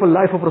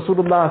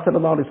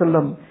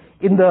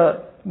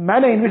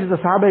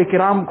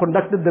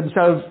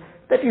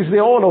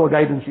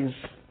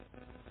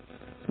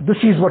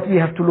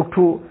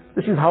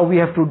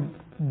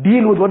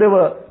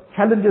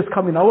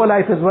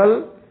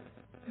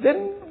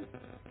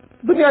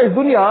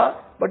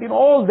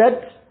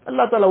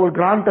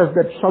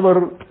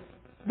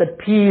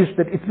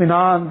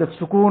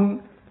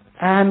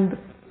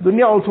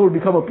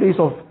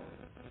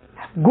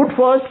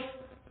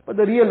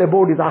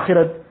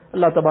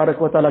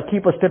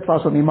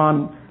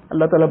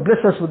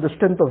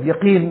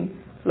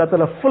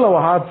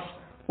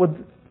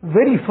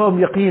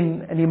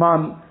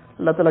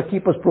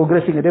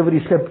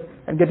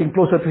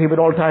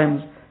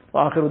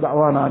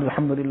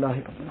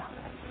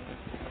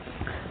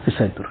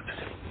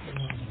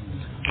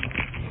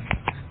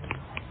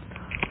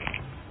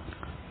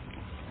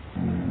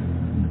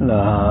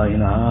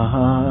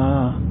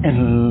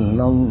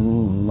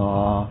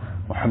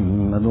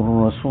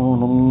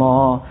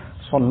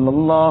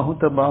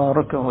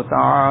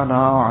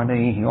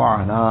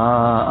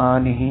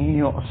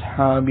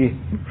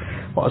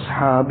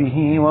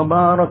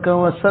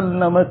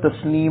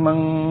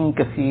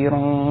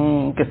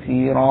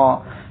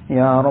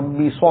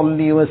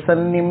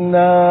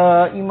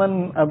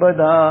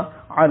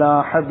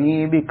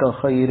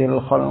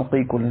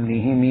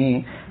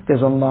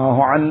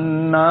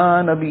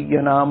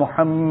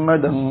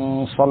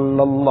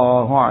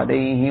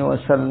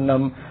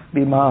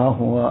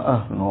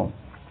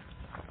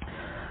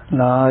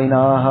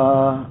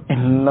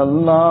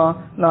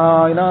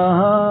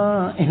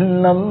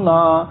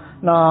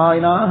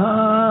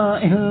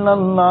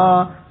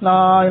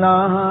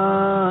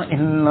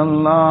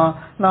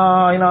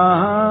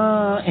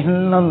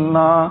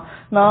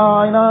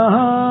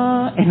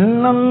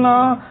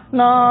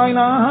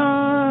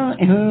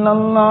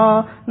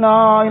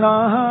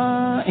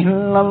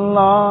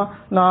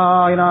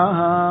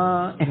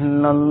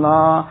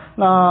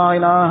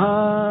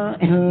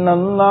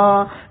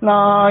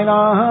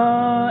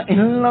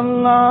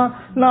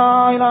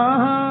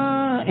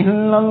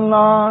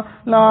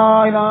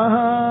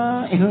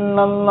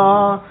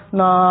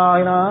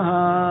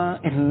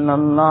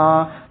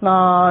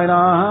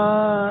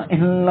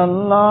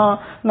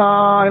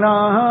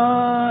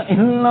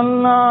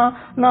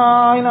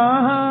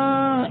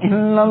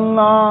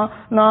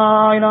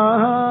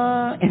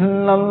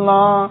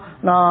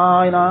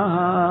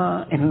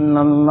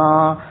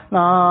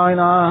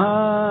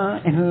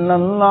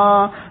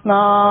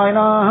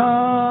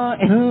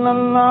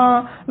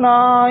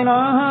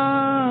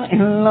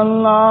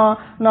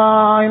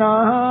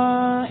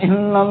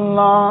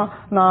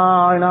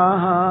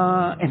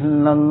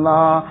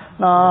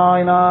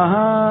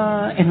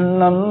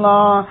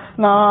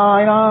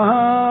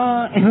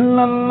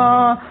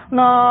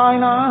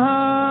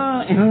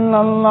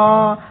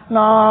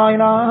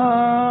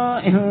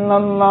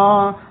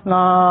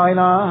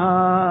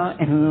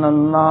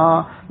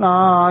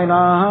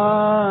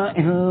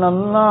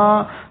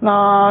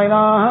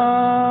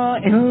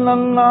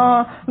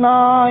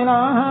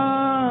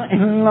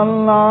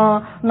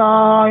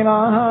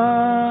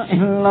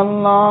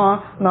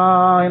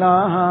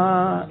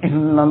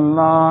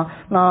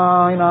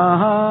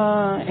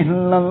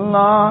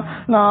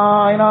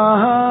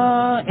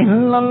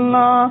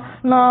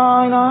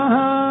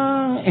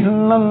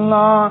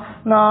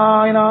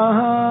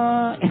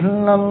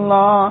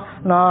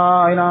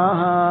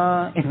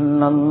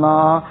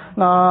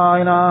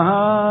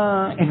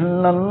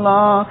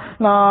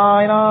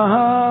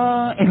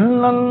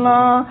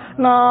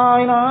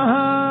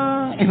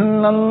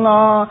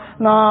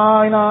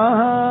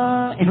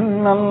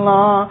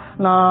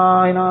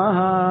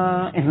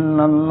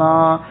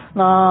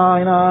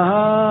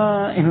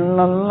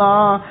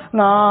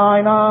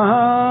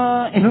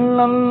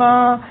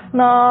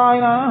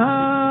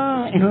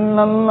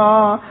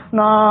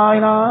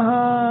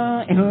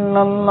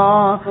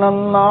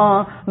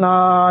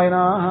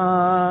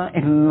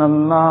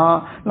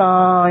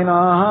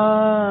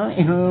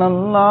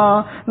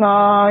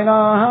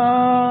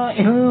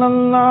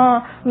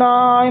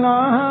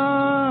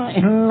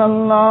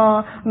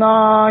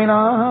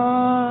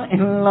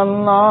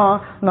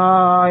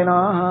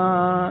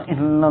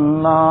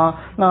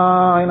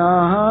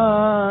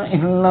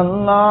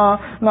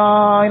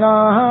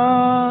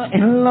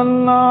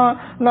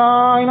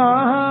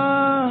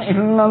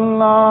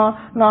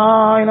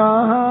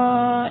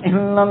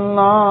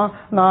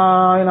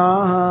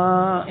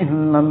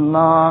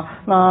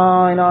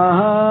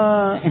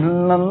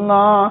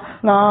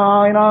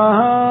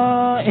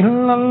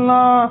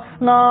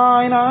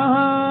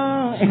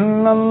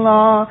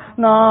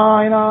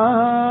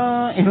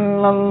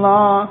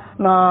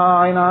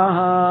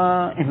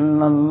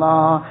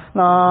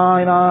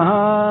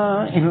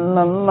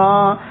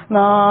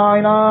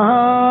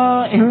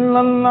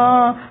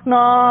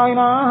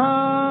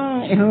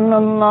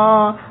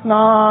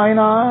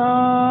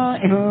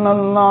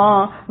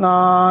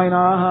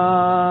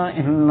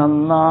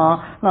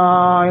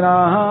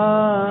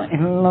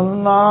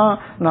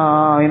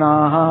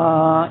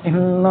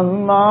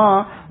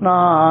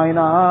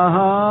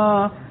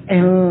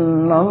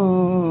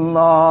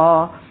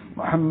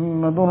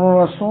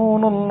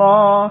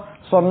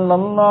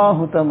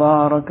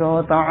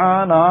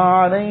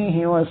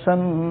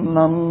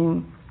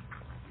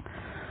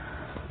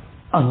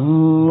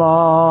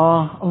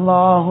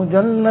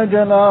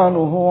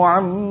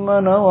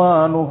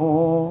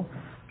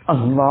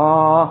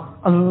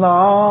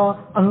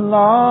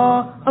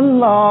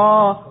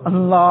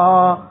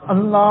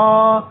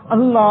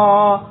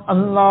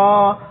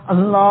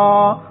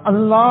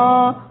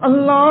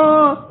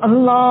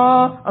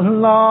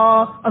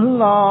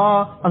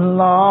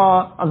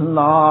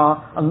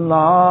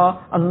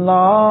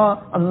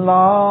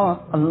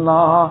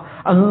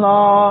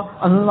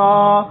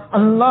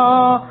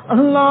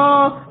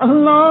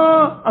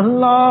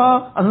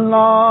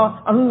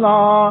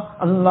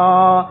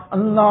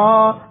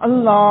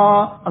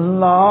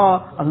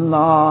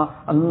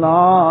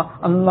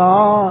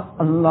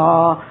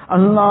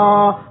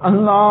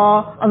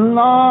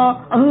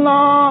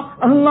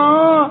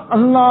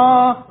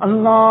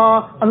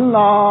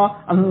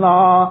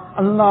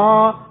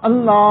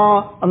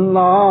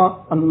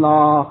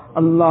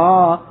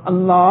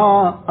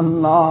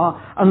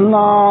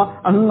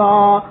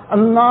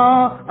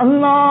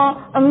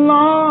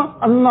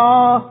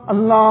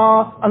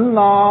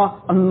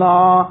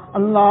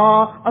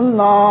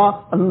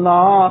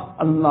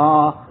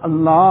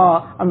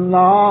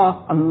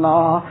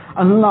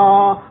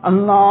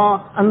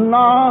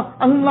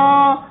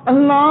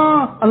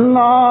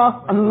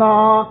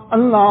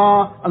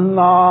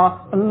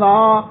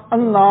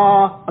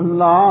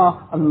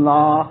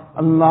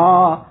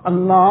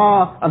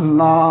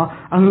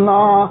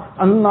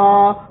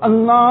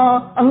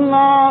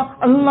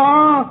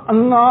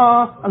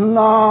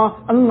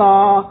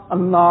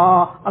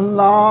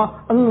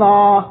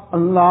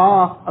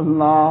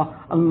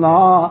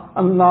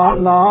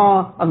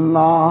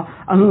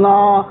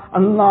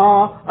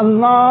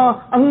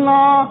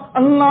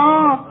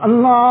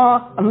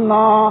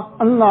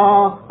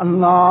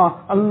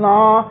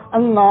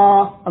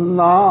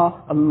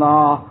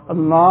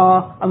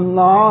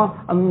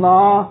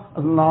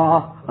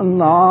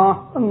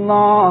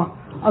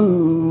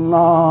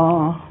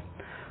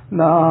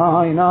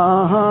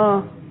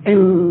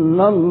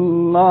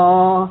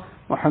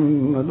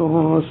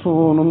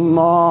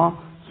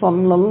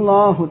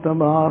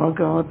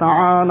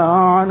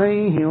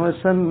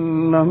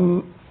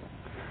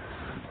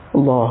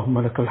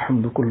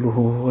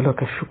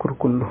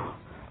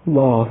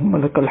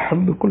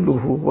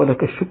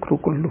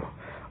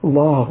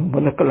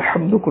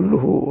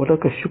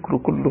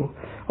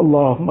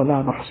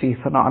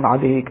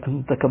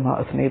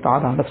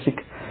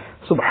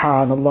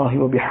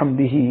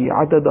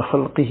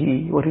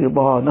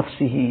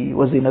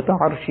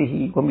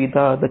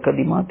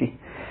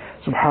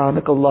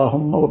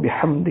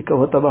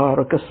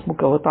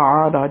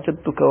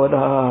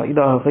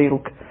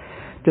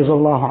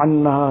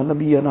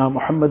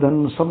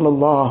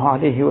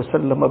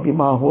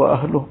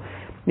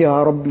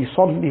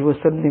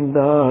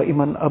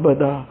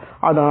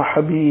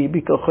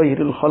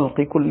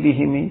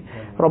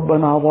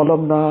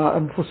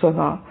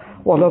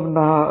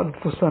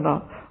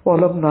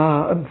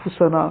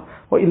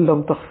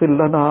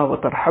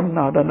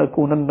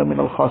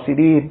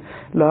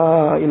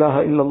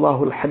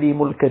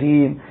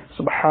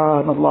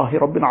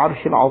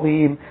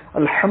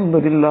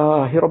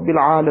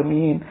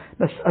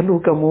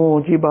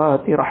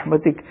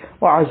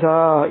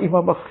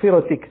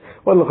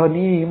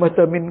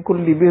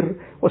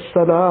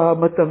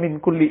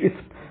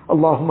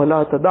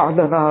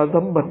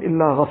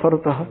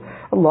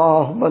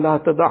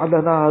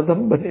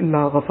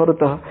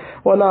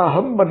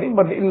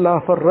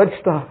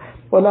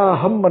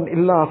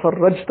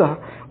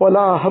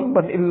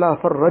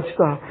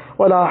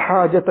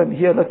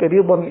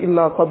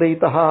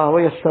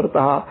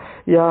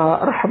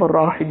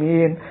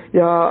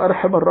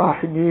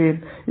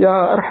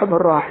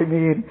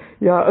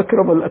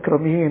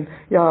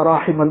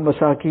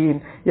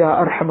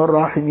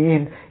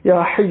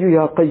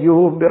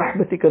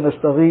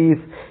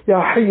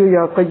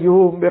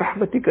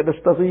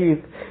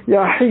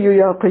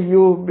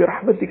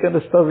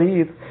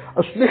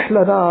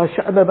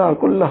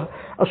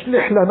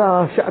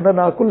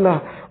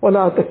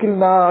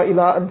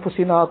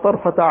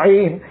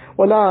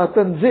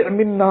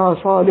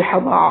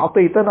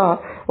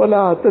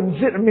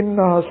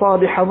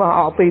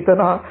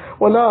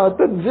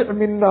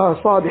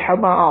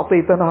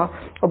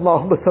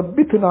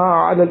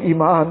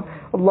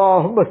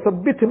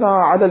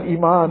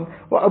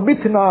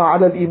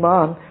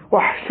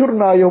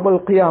 واحشرنا يوم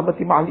القيامة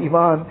مع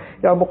الإيمان.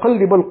 يا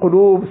مقلب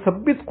القلوب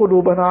ثبت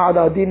قلوبنا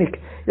على دينك.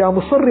 يا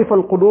مصرف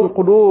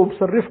القلوب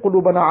صرف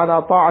قلوبنا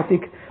على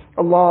طاعتك.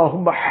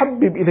 اللهم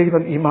حبب إلينا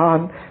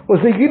الإيمان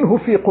وزينه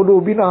في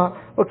قلوبنا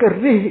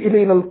وكره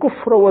إلينا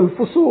الكفر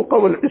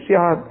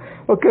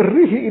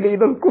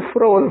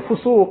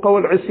والفسوق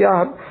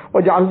والعصيان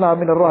واجعلنا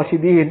من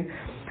الراشدين.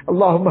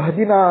 اللهم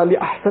اهدنا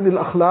لأحسن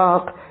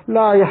الأخلاق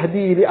لا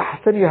يهدي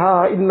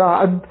لأحسنها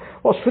إلا أنت،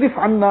 واصرف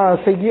عنا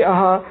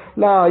سيئها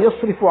لا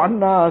يصرف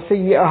عنا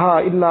سيئها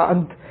إلا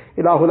أنت.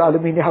 Ilahul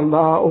Alameen, Ya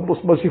Allah, O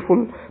most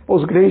merciful,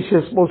 most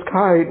gracious, most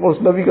kind, most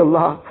loving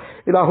Allah.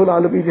 Ilahul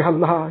Alameen, Ya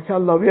Allah, Ya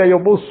Allah, we are your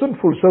most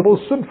sinful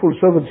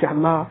servants, Ya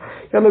Allah.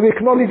 Ya Allah, we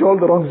acknowledge all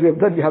the wrongs we have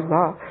done, Ya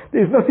Allah.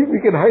 There is nothing we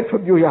can hide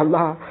from you, Ya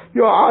Allah.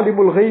 You are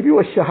Alimul Ghaybi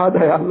wa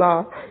Shahada, Ya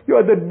Allah. You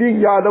are the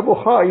being,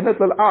 Ya'lamu kha'inat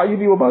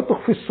al-a'yuni wa ma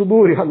tukhfi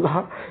as-sudur, Ya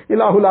Allah.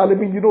 Ilahul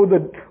Alameen, you know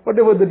that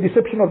whatever the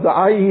deception of the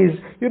eye is,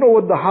 you know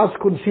what the hearts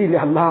conceal,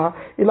 Ya Allah.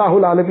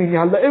 Ilahul Alameen,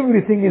 Ya Allah,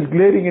 everything is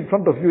glaring in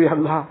front of you, Ya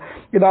Allah.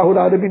 Ilahul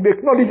Alameen, we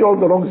acknowledge all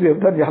the wrongs we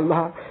have done, Ya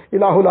Allah.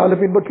 Ilahul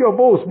Alameen, but you are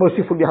most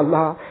merciful, Ya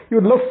Allah.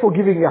 You love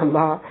forgiving, Ya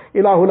Allah.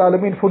 Ilahul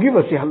Alameen, forgive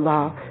us, Ya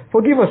Allah.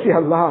 Forgive us, Ya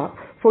Allah.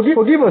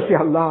 Forgive us, Ya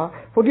Allah.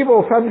 Forgive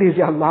our families,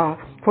 Ya Allah.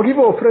 Forgive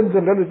our friends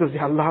and relatives,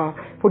 Ya Allah.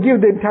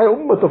 Forgive the entire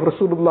ummah of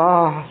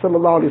Rasulullah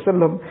sallallahu alayhi wa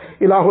sallam.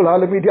 Ilahul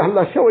Alameen, Ya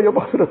Allah, shower your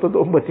maghfirat on the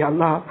ummah, Ya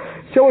Allah.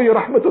 Shower your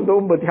rahmat on the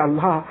ummah, Ya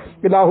Allah.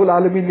 Ilahul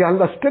Alameen, Ya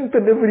Allah,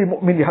 strengthen every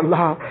mu'min, Ya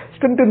Allah.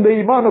 Strengthen the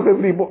iman of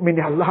every mu'min,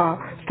 Ya Allah.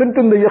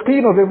 Strengthen the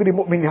yaqeen of every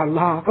mu'min, Ya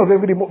Allah.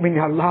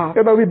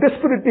 Ya Allah, we're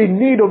desperately in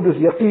need of this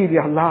yaqeen,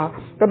 Ya Allah.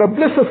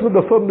 Bless us with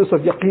the firmness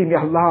of yaqeen, Ya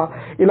Allah.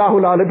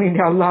 Ilahul Alameen,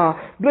 Ya Allah.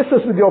 Bless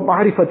us with your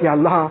ma'rifat, Ya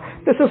Allah.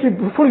 Bless us with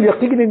full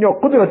yaqeen in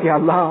your qudrat, Ya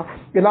Allah.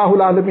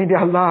 Ilahul Alameen, Ya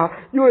Allah.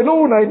 You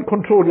alone are in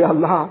control, Ya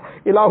Allah.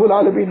 Ilahul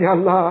Alameen, Ya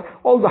Allah.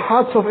 All the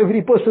hearts of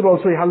every person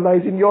also, Ya Allah,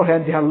 is in your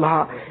hands, Ya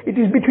Allah. It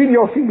is between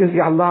your fingers,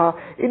 Ya Allah.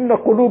 Inna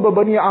quluba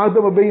bani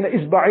Adam bayna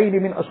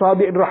isba'ayni min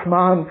asabi'ir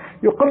rahman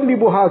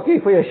yuqallibuha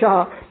kayfa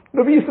yasha.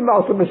 Nabi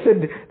Sallallahu Alaihi Wasallam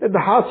said that the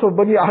hearts of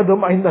Bani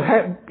Adam are in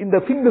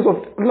the fingers of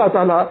Allah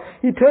Ta'ala.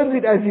 He turns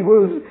it as He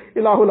wills.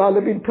 Ilahul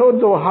Alameen,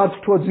 turns our hearts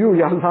towards you,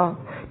 Ya Allah.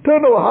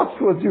 Turn our hearts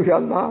towards you, Ya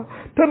Allah.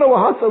 Turn our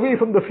hearts away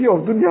from the fear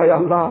of dunya,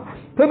 Ya Allah.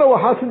 Turn our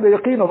hearts in the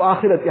yaqeen of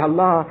akhirat, Ya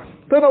Allah.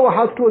 Turn our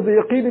hearts towards the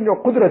yaqeen in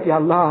your qudrat, Ya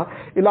Allah.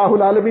 Ilahul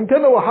Alameen,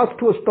 turn our hearts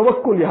towards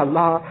tawakkul, Ya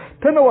Allah.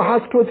 Turn our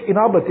hearts towards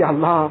inabat, Ya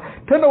Allah.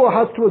 Turn our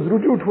hearts towards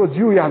ruju towards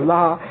you, Ya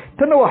Allah.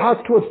 Turn our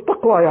hearts towards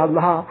taqwa, Ya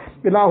Allah.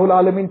 Ilahul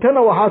Alameen, turn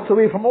our hearts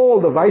away from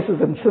all the vices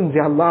and sins,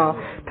 Ya Allah.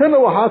 Turn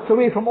our hearts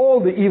away from all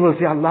the evils,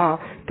 Ya Allah.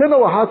 Turn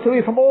our hearts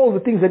away from all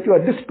the things that you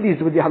are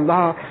displeased with, Ya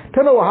Allah.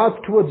 Turn our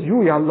hearts towards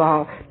you, Ya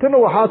Allah. Turn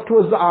our hearts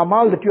towards the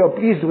amal that you are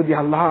pleased with, Ya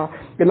Allah.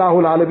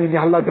 Ilahul Alameen,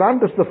 Ya Allah.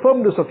 Grant us the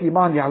firmness of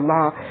iman, Ya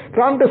Allah.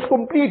 Grant us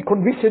complete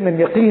conviction and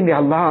yaqeen, Ya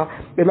Allah.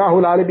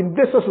 Ilahul Alameen,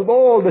 bless us with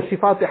all the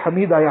sifat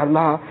hamida, Ya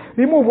Allah.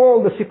 Remove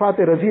all the sifat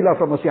razila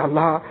from us, Ya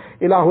Allah.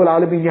 Ilahul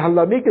Alameen, Ya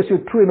Allah. Make us your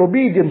true and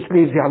obedient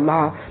slaves, Ya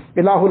Allah.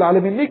 Ilahul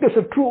Alameen, make us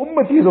a true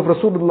ummatis of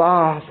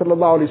Rasulullah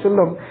sallallahu alayhi wa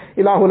sallam.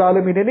 Ilahul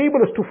Alameen,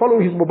 enable us to follow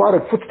his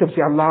Mubarak footsteps,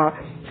 Ya Allah.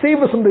 Save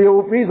us from the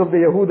ways of the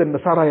Yahud and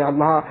Nasara, Ya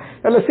Allah.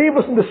 Allah, save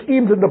us from the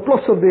schemes and the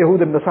plots of the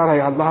Yahud and Nasara,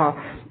 Ya Allah.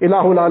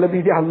 Ilahul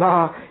Alameen, Ya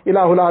Allah.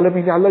 Ilahul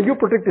Alameen, Ya Allah. You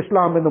protect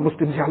Islam and the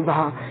Muslims, Ya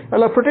Allah.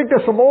 Allah, protect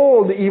us from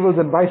all the evils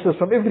and vices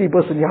from every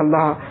person, Ya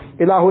Allah.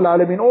 Ilahul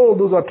Alameen, all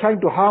those who are trying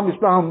to harm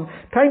Islam,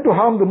 trying to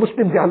harm the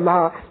Muslims, Ya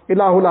Allah.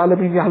 Ilahul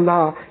Alameen, Ya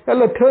Allah.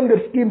 Allah, turn their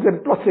schemes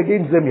and plots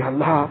against them, Ya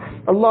Allah.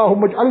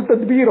 Allahumma ij'al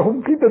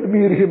tadbirahum fi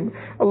tadbirihim.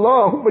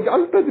 Allahumma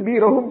ij'al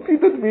tadbirahum fi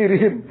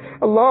tadbirihim.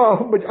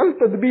 Allahumma ij'al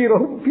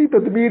tadbirahum fi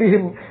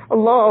tadbirihim.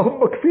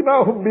 Allahumma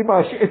kfinahum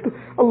bima shi'it.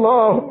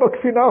 Allahumma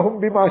kfinahum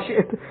bima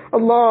shi'it.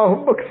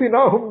 Allahumma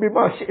kfinahum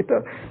bima shi'it.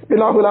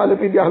 Ilahul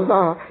Alameen, Ya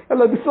Allah.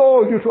 Allah, this is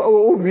all due to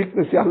our own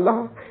weakness, Ya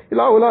Allah.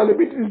 Ilahul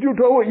Alameen, it is due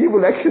to our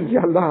evil actions,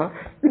 Ya Allah.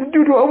 It is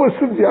due to our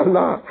sins, Ya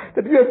Allah,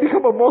 that we have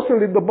become a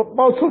morsel in the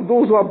mouths of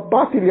those who are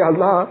batil, Ya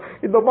Allah,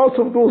 in the mouths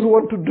of those who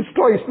want to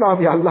destroy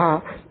Islam, Ya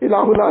Allah.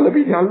 Ilahul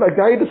Alameen, Ya Allah,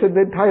 guide us and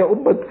the entire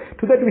ummah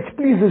to that which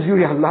pleases you,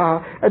 Ya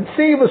Allah, and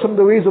save us from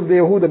the ways of the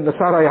Yahud and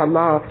Nasara, Ya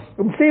Allah,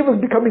 and save us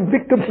becoming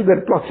victims to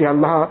their plots, Ya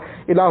Allah.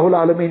 Ilahul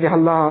Alameen, Ya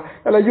Allah.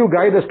 Allah, you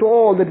guide us to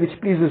all that which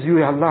pleases you,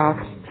 Ya Allah.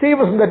 Save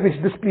us from that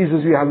which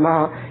displeases you, Ya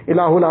Allah.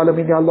 Ilahul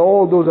Alameen, Ya Allah,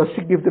 all those are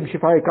sick, give them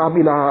shifa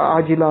kamila,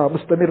 ajila,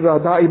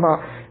 mustamirra,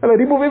 daima. Allah,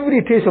 remove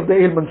every trace of the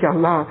ailments, Ya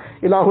Allah.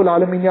 Ilahul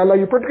Alameen, Ya Allah,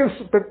 you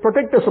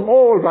protect us from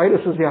all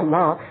viruses, Ya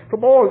Allah,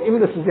 from all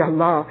illnesses, Ya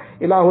Allah.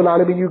 Ilahul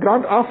Alameen, you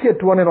grant afiyat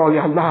to one and all,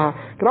 Ya Allah.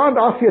 Grant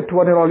afiyat to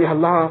one and all, Ya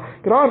Allah.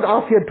 Grant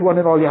afiyat to one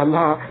and all, Ya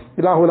Allah.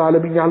 Ilahul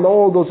Alameen, Ya Allah,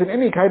 all those in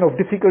any kind of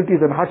difficulties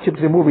and hardships,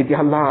 remove it, Ya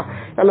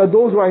Allah. Allah,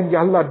 those who are in,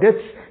 Ya Allah,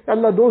 deaths,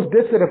 Allah, those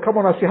debts that have come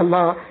on us, Ya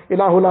Allah,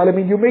 Ilahul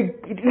Alameen, you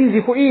make it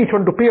easy for each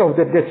one to pay off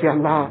their debts, Ya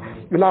Allah.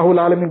 Ilahul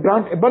Alameen,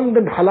 grant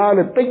abundant halal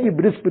and tayyib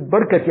rizq with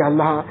barakat, Ya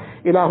Allah.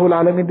 Ilahul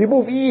Alameen,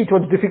 remove each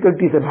one's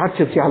difficulties and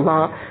hardships, Ya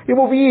Allah.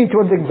 Remove each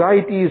one's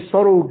anxieties,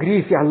 sorrow,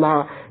 grief, Ya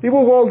Allah.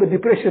 Remove all the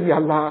depression, Ya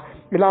Allah.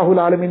 Ilahul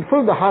Alameen,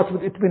 fill the hearts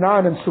with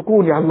itminan and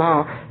sukoon, Ya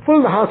Allah.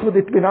 Fill the hearts with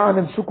itminan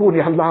and sukoon,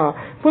 Ya Allah.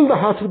 Fill the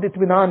hearts with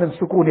itminan and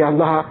sukoon, Ya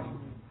Allah.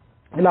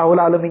 Ilahul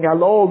Alameen, Ya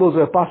Allah, all those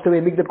who have passed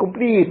away, make that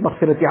complete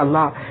maghfirat, Ya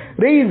Allah.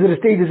 Raise their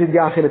stages in the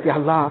akhirat, Ya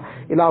Allah.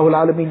 Ilahul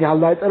Alameen, Ya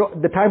Allah,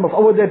 at the time of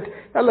our death,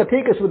 Ya Allah,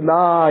 take us with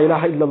La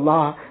ilaha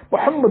illallah,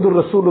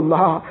 Muhammadur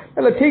Rasulullah.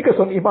 Ya Allah, take us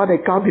on Iman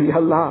Kamil, Ya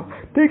Allah.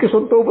 Take us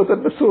on Tawbat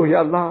and Nasuh, Ya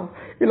Allah.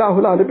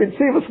 Ilahul Alameen,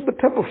 save us from the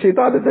trap of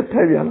shaitan at that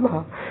time, Ya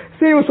Allah.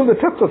 Save us from the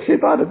traps of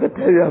shaitan at that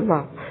time, Ya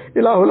Allah.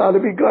 Ilahul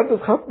Alameen, grant us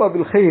khatma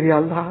bil khair, Ya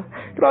Allah.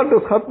 Grant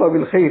us khatma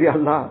bil khair, Ya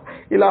Allah.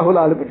 Ilahul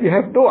Alameen, we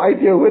have no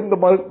idea when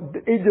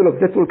the angel of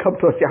death will come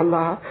to us, Ya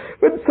Allah.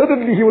 When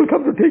suddenly he will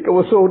come to take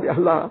our soul, Ya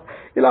Allah.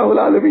 Ilahul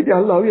Alameen, Ya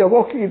Allah, we are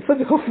walking in such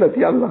ghaflat,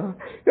 Ya Allah.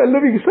 We are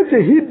living such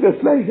a heedless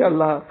life, Ya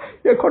Allah.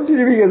 We are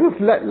continuing as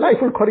if life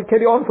will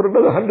carry on for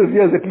another 100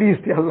 years at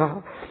least, Ya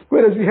Allah.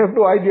 Whereas we have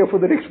no idea for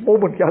the next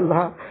moment, Ya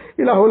Allah.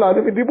 Ilahul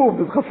Alameen,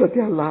 remove this ghaflat,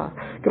 Ya Allah.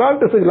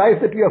 Grant us a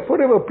life that we are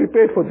forever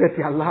prepared for that,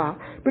 Ya Allah.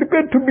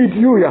 Prepared to meet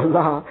you, Ya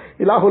Allah.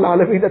 Ilahul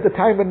Alameen, at the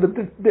time when the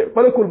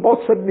Malakul Maut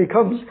suddenly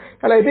comes,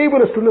 and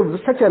enable us to live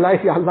such a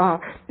life, Ya Allah,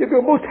 that we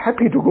are most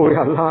happy to go,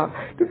 Ya Allah.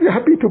 That we are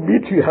happy to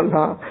meet you, Ya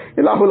Allah.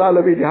 Ilahul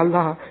Alameen, Ya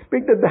Allah.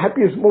 Make that the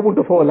happiest moment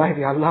of our life,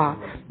 Ya Allah.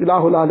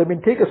 Ilahul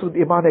Alameen, take us with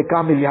Iman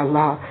Kamil, Ya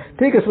Allah.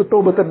 Take us with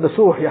Tawbat and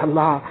Nasuh, Ya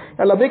Allah.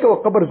 Ya Allah, make our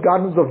qabrs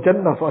gardens of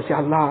Jannah for us, Ya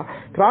Allah.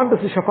 Grant us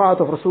the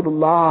shafaat of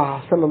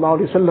Rasulullah sallallahu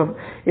alayhi wa sallam.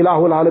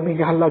 Ilahul Alameen,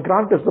 Ya Allah.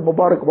 Grant us the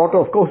Mubarak water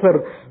of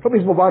Kawthar from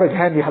his Mubarak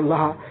hand, Ya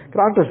Allah.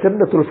 Grant us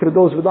Jannatul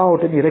Firdaus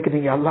without any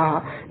reckoning, Ya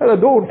Allah. Ya Allah,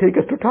 don't take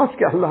us to task,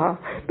 Ya Allah.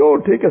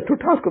 Don't take us to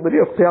task on the day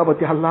of Qiyamah,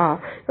 Ya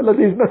Allah. Ya Allah,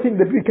 there is nothing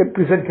that we can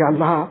present, Ya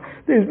Allah.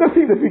 There is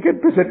nothing that we can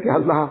present, Ya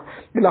Allah.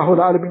 Ilahul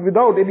Alameen,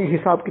 without any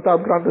hisab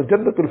kitab, grant us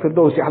Jannatul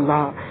Firdaus, Ya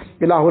Allah.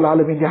 Ilahul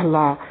Alameen, Ya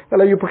Allah. Ya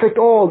Allah, you protect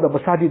all the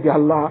masajid, Ya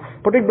Allah.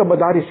 Protect the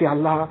madaris, Ya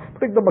Allah.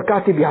 Protect the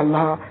makatib, Ya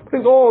Allah.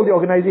 Protect all the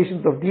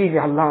organizations of deen,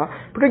 Ya Allah.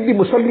 Protect the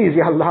musallis,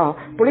 Ya Allah.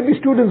 Protect the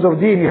students of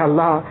deen, Ya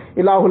Allah.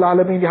 Ilahul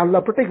Alameen, Ya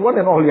Allah. Protect one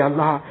and all, Ya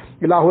Allah.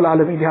 Ilahul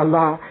Alameen, Ya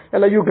Allah. Ya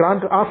Allah, you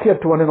grant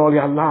afiyat to one and all,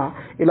 Ya Allah.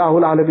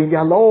 Ilahul Alameen, Ya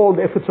Allah. All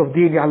the efforts of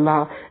deen, Ya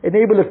Allah.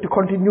 Enable us to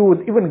continue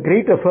with even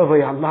greater fervor,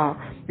 Ya Allah.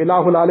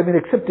 Ilahul Alameen,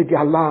 accept it, Ya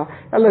Allah.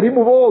 Allah,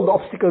 remove all the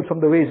obstacles from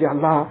the ways, Ya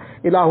Allah.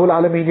 Ilahul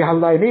Alameen, Ya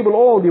Allah. Enable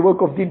all the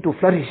work of deen to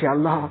flourish, Ya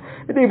Allah.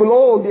 Enable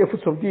all the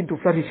efforts of deen to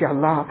flourish, Ya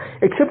Allah.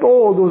 Accept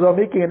all those who are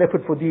making an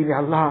effort for deen, Ya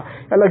Allah.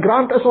 Allah,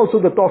 grant us also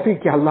the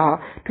tawfiq, Ya Allah.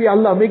 To, Ya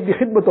Allah, make the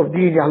khidmat of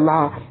deen, Ya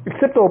Allah.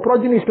 Accept our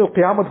progeny till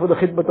Qiyamah for the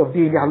khidmat of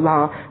deen, Ya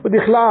Allah. With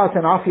ikhlas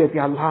and afiyat,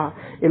 Ya Allah.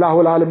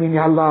 Ilahul Alameen,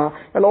 Ya Allah.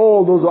 And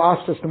all those who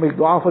asked us to make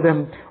dua for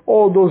them,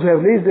 all those who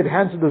have raised their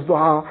hands to this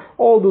dua,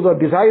 all those who are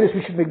desirous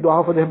we should make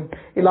dua for them.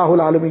 Ilahul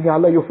Alameen, Ya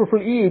Allah, you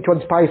fulfill each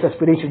one's pious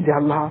aspirations, Ya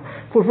Allah.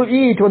 Fulfill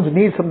each one's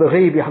needs from the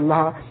ghaib, Ya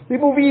Allah.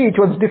 Remove each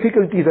one's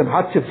difficulties and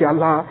hardships, Ya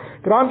Allah.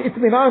 Grant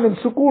itminan and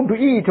sukoon to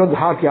each one's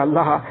heart, Ya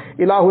Allah.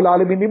 Ilahul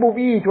Alameen, remove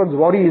each one's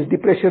worries,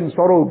 depression,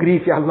 sorrow,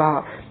 grief, Ya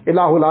Allah.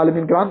 Ilahul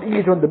Alameen, grant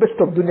each one the best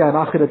of dunya and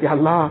akhirat, Ya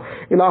Allah.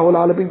 Ilahul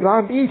Alameen,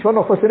 grant each one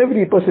of us and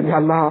every person, Ya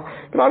Allah.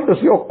 Grant us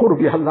your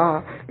qurb, Ya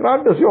Allah.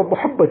 Grant us your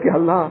muhabbat, Ya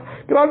Allah.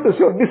 Grant us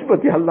your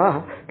nisbat, Ya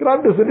Allah.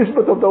 Grant us the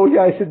nisbat of the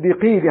awliya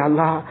siddiqeen, Ya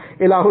Allah.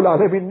 Ilahul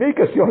Alameen, make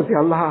us yours, Ya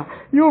Allah.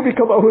 You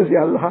become ours,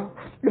 Ya Allah.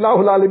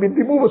 Ilahul Alameen,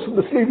 remove us from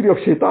the slavery of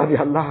shaitan,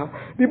 Ya Allah.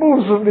 Remove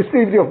us from the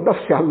slavery of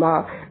nafs, Ya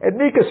Allah. And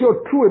make us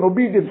your true and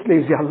obedient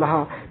slaves, Ya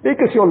Allah. Make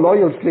us your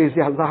loyal slaves,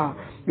 Ya Allah.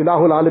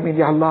 Ilahul Alameen,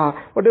 Ya Allah.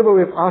 Whatever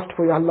we have asked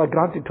for, Ya Allah,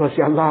 grant it to us,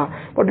 Ya Allah.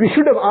 What we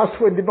should have asked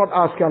for and did not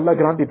ask, Ya Allah,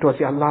 grant it to us,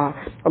 Ya Allah.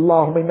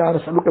 Allahumma inna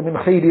nas'aluka min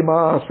khayri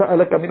ma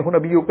sa'alaka minhu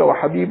nabiyyuka wa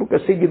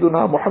habibuka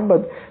sayyiduna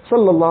Muhammad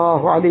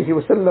sallallahu alayhi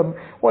wa sallam.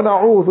 Wa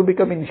na'udhu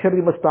bika min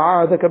sharri ma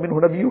sta'adaka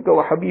minhu nabiyyuka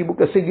wa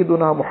habibuka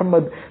sayyiduna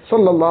Muhammad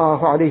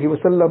sallallahu alayhi wa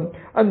sallam.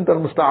 Anta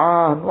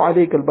al-musta'an wa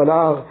alayka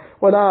al-balagh.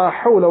 Wa la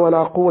hawla wa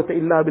la quwwata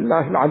illa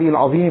billahi al-'ali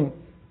al-'azim.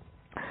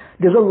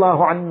 جزا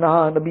الله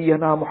عنا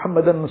نبينا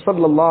محمدا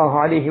صلى الله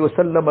عليه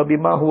وسلم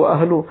بما هو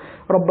أهله.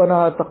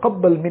 ربنا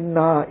تقبل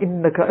منا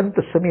إنك أنت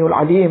السميع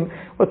العليم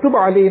وتب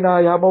علينا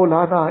يا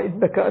مولانا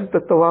إنك أنت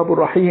التواب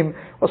الرحيم.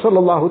 وصلى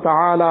الله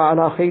تعالى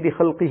على خير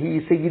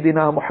خلقه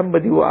سيدنا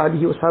محمد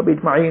وآله وصحبه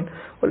أجمعين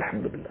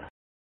والحمد لله.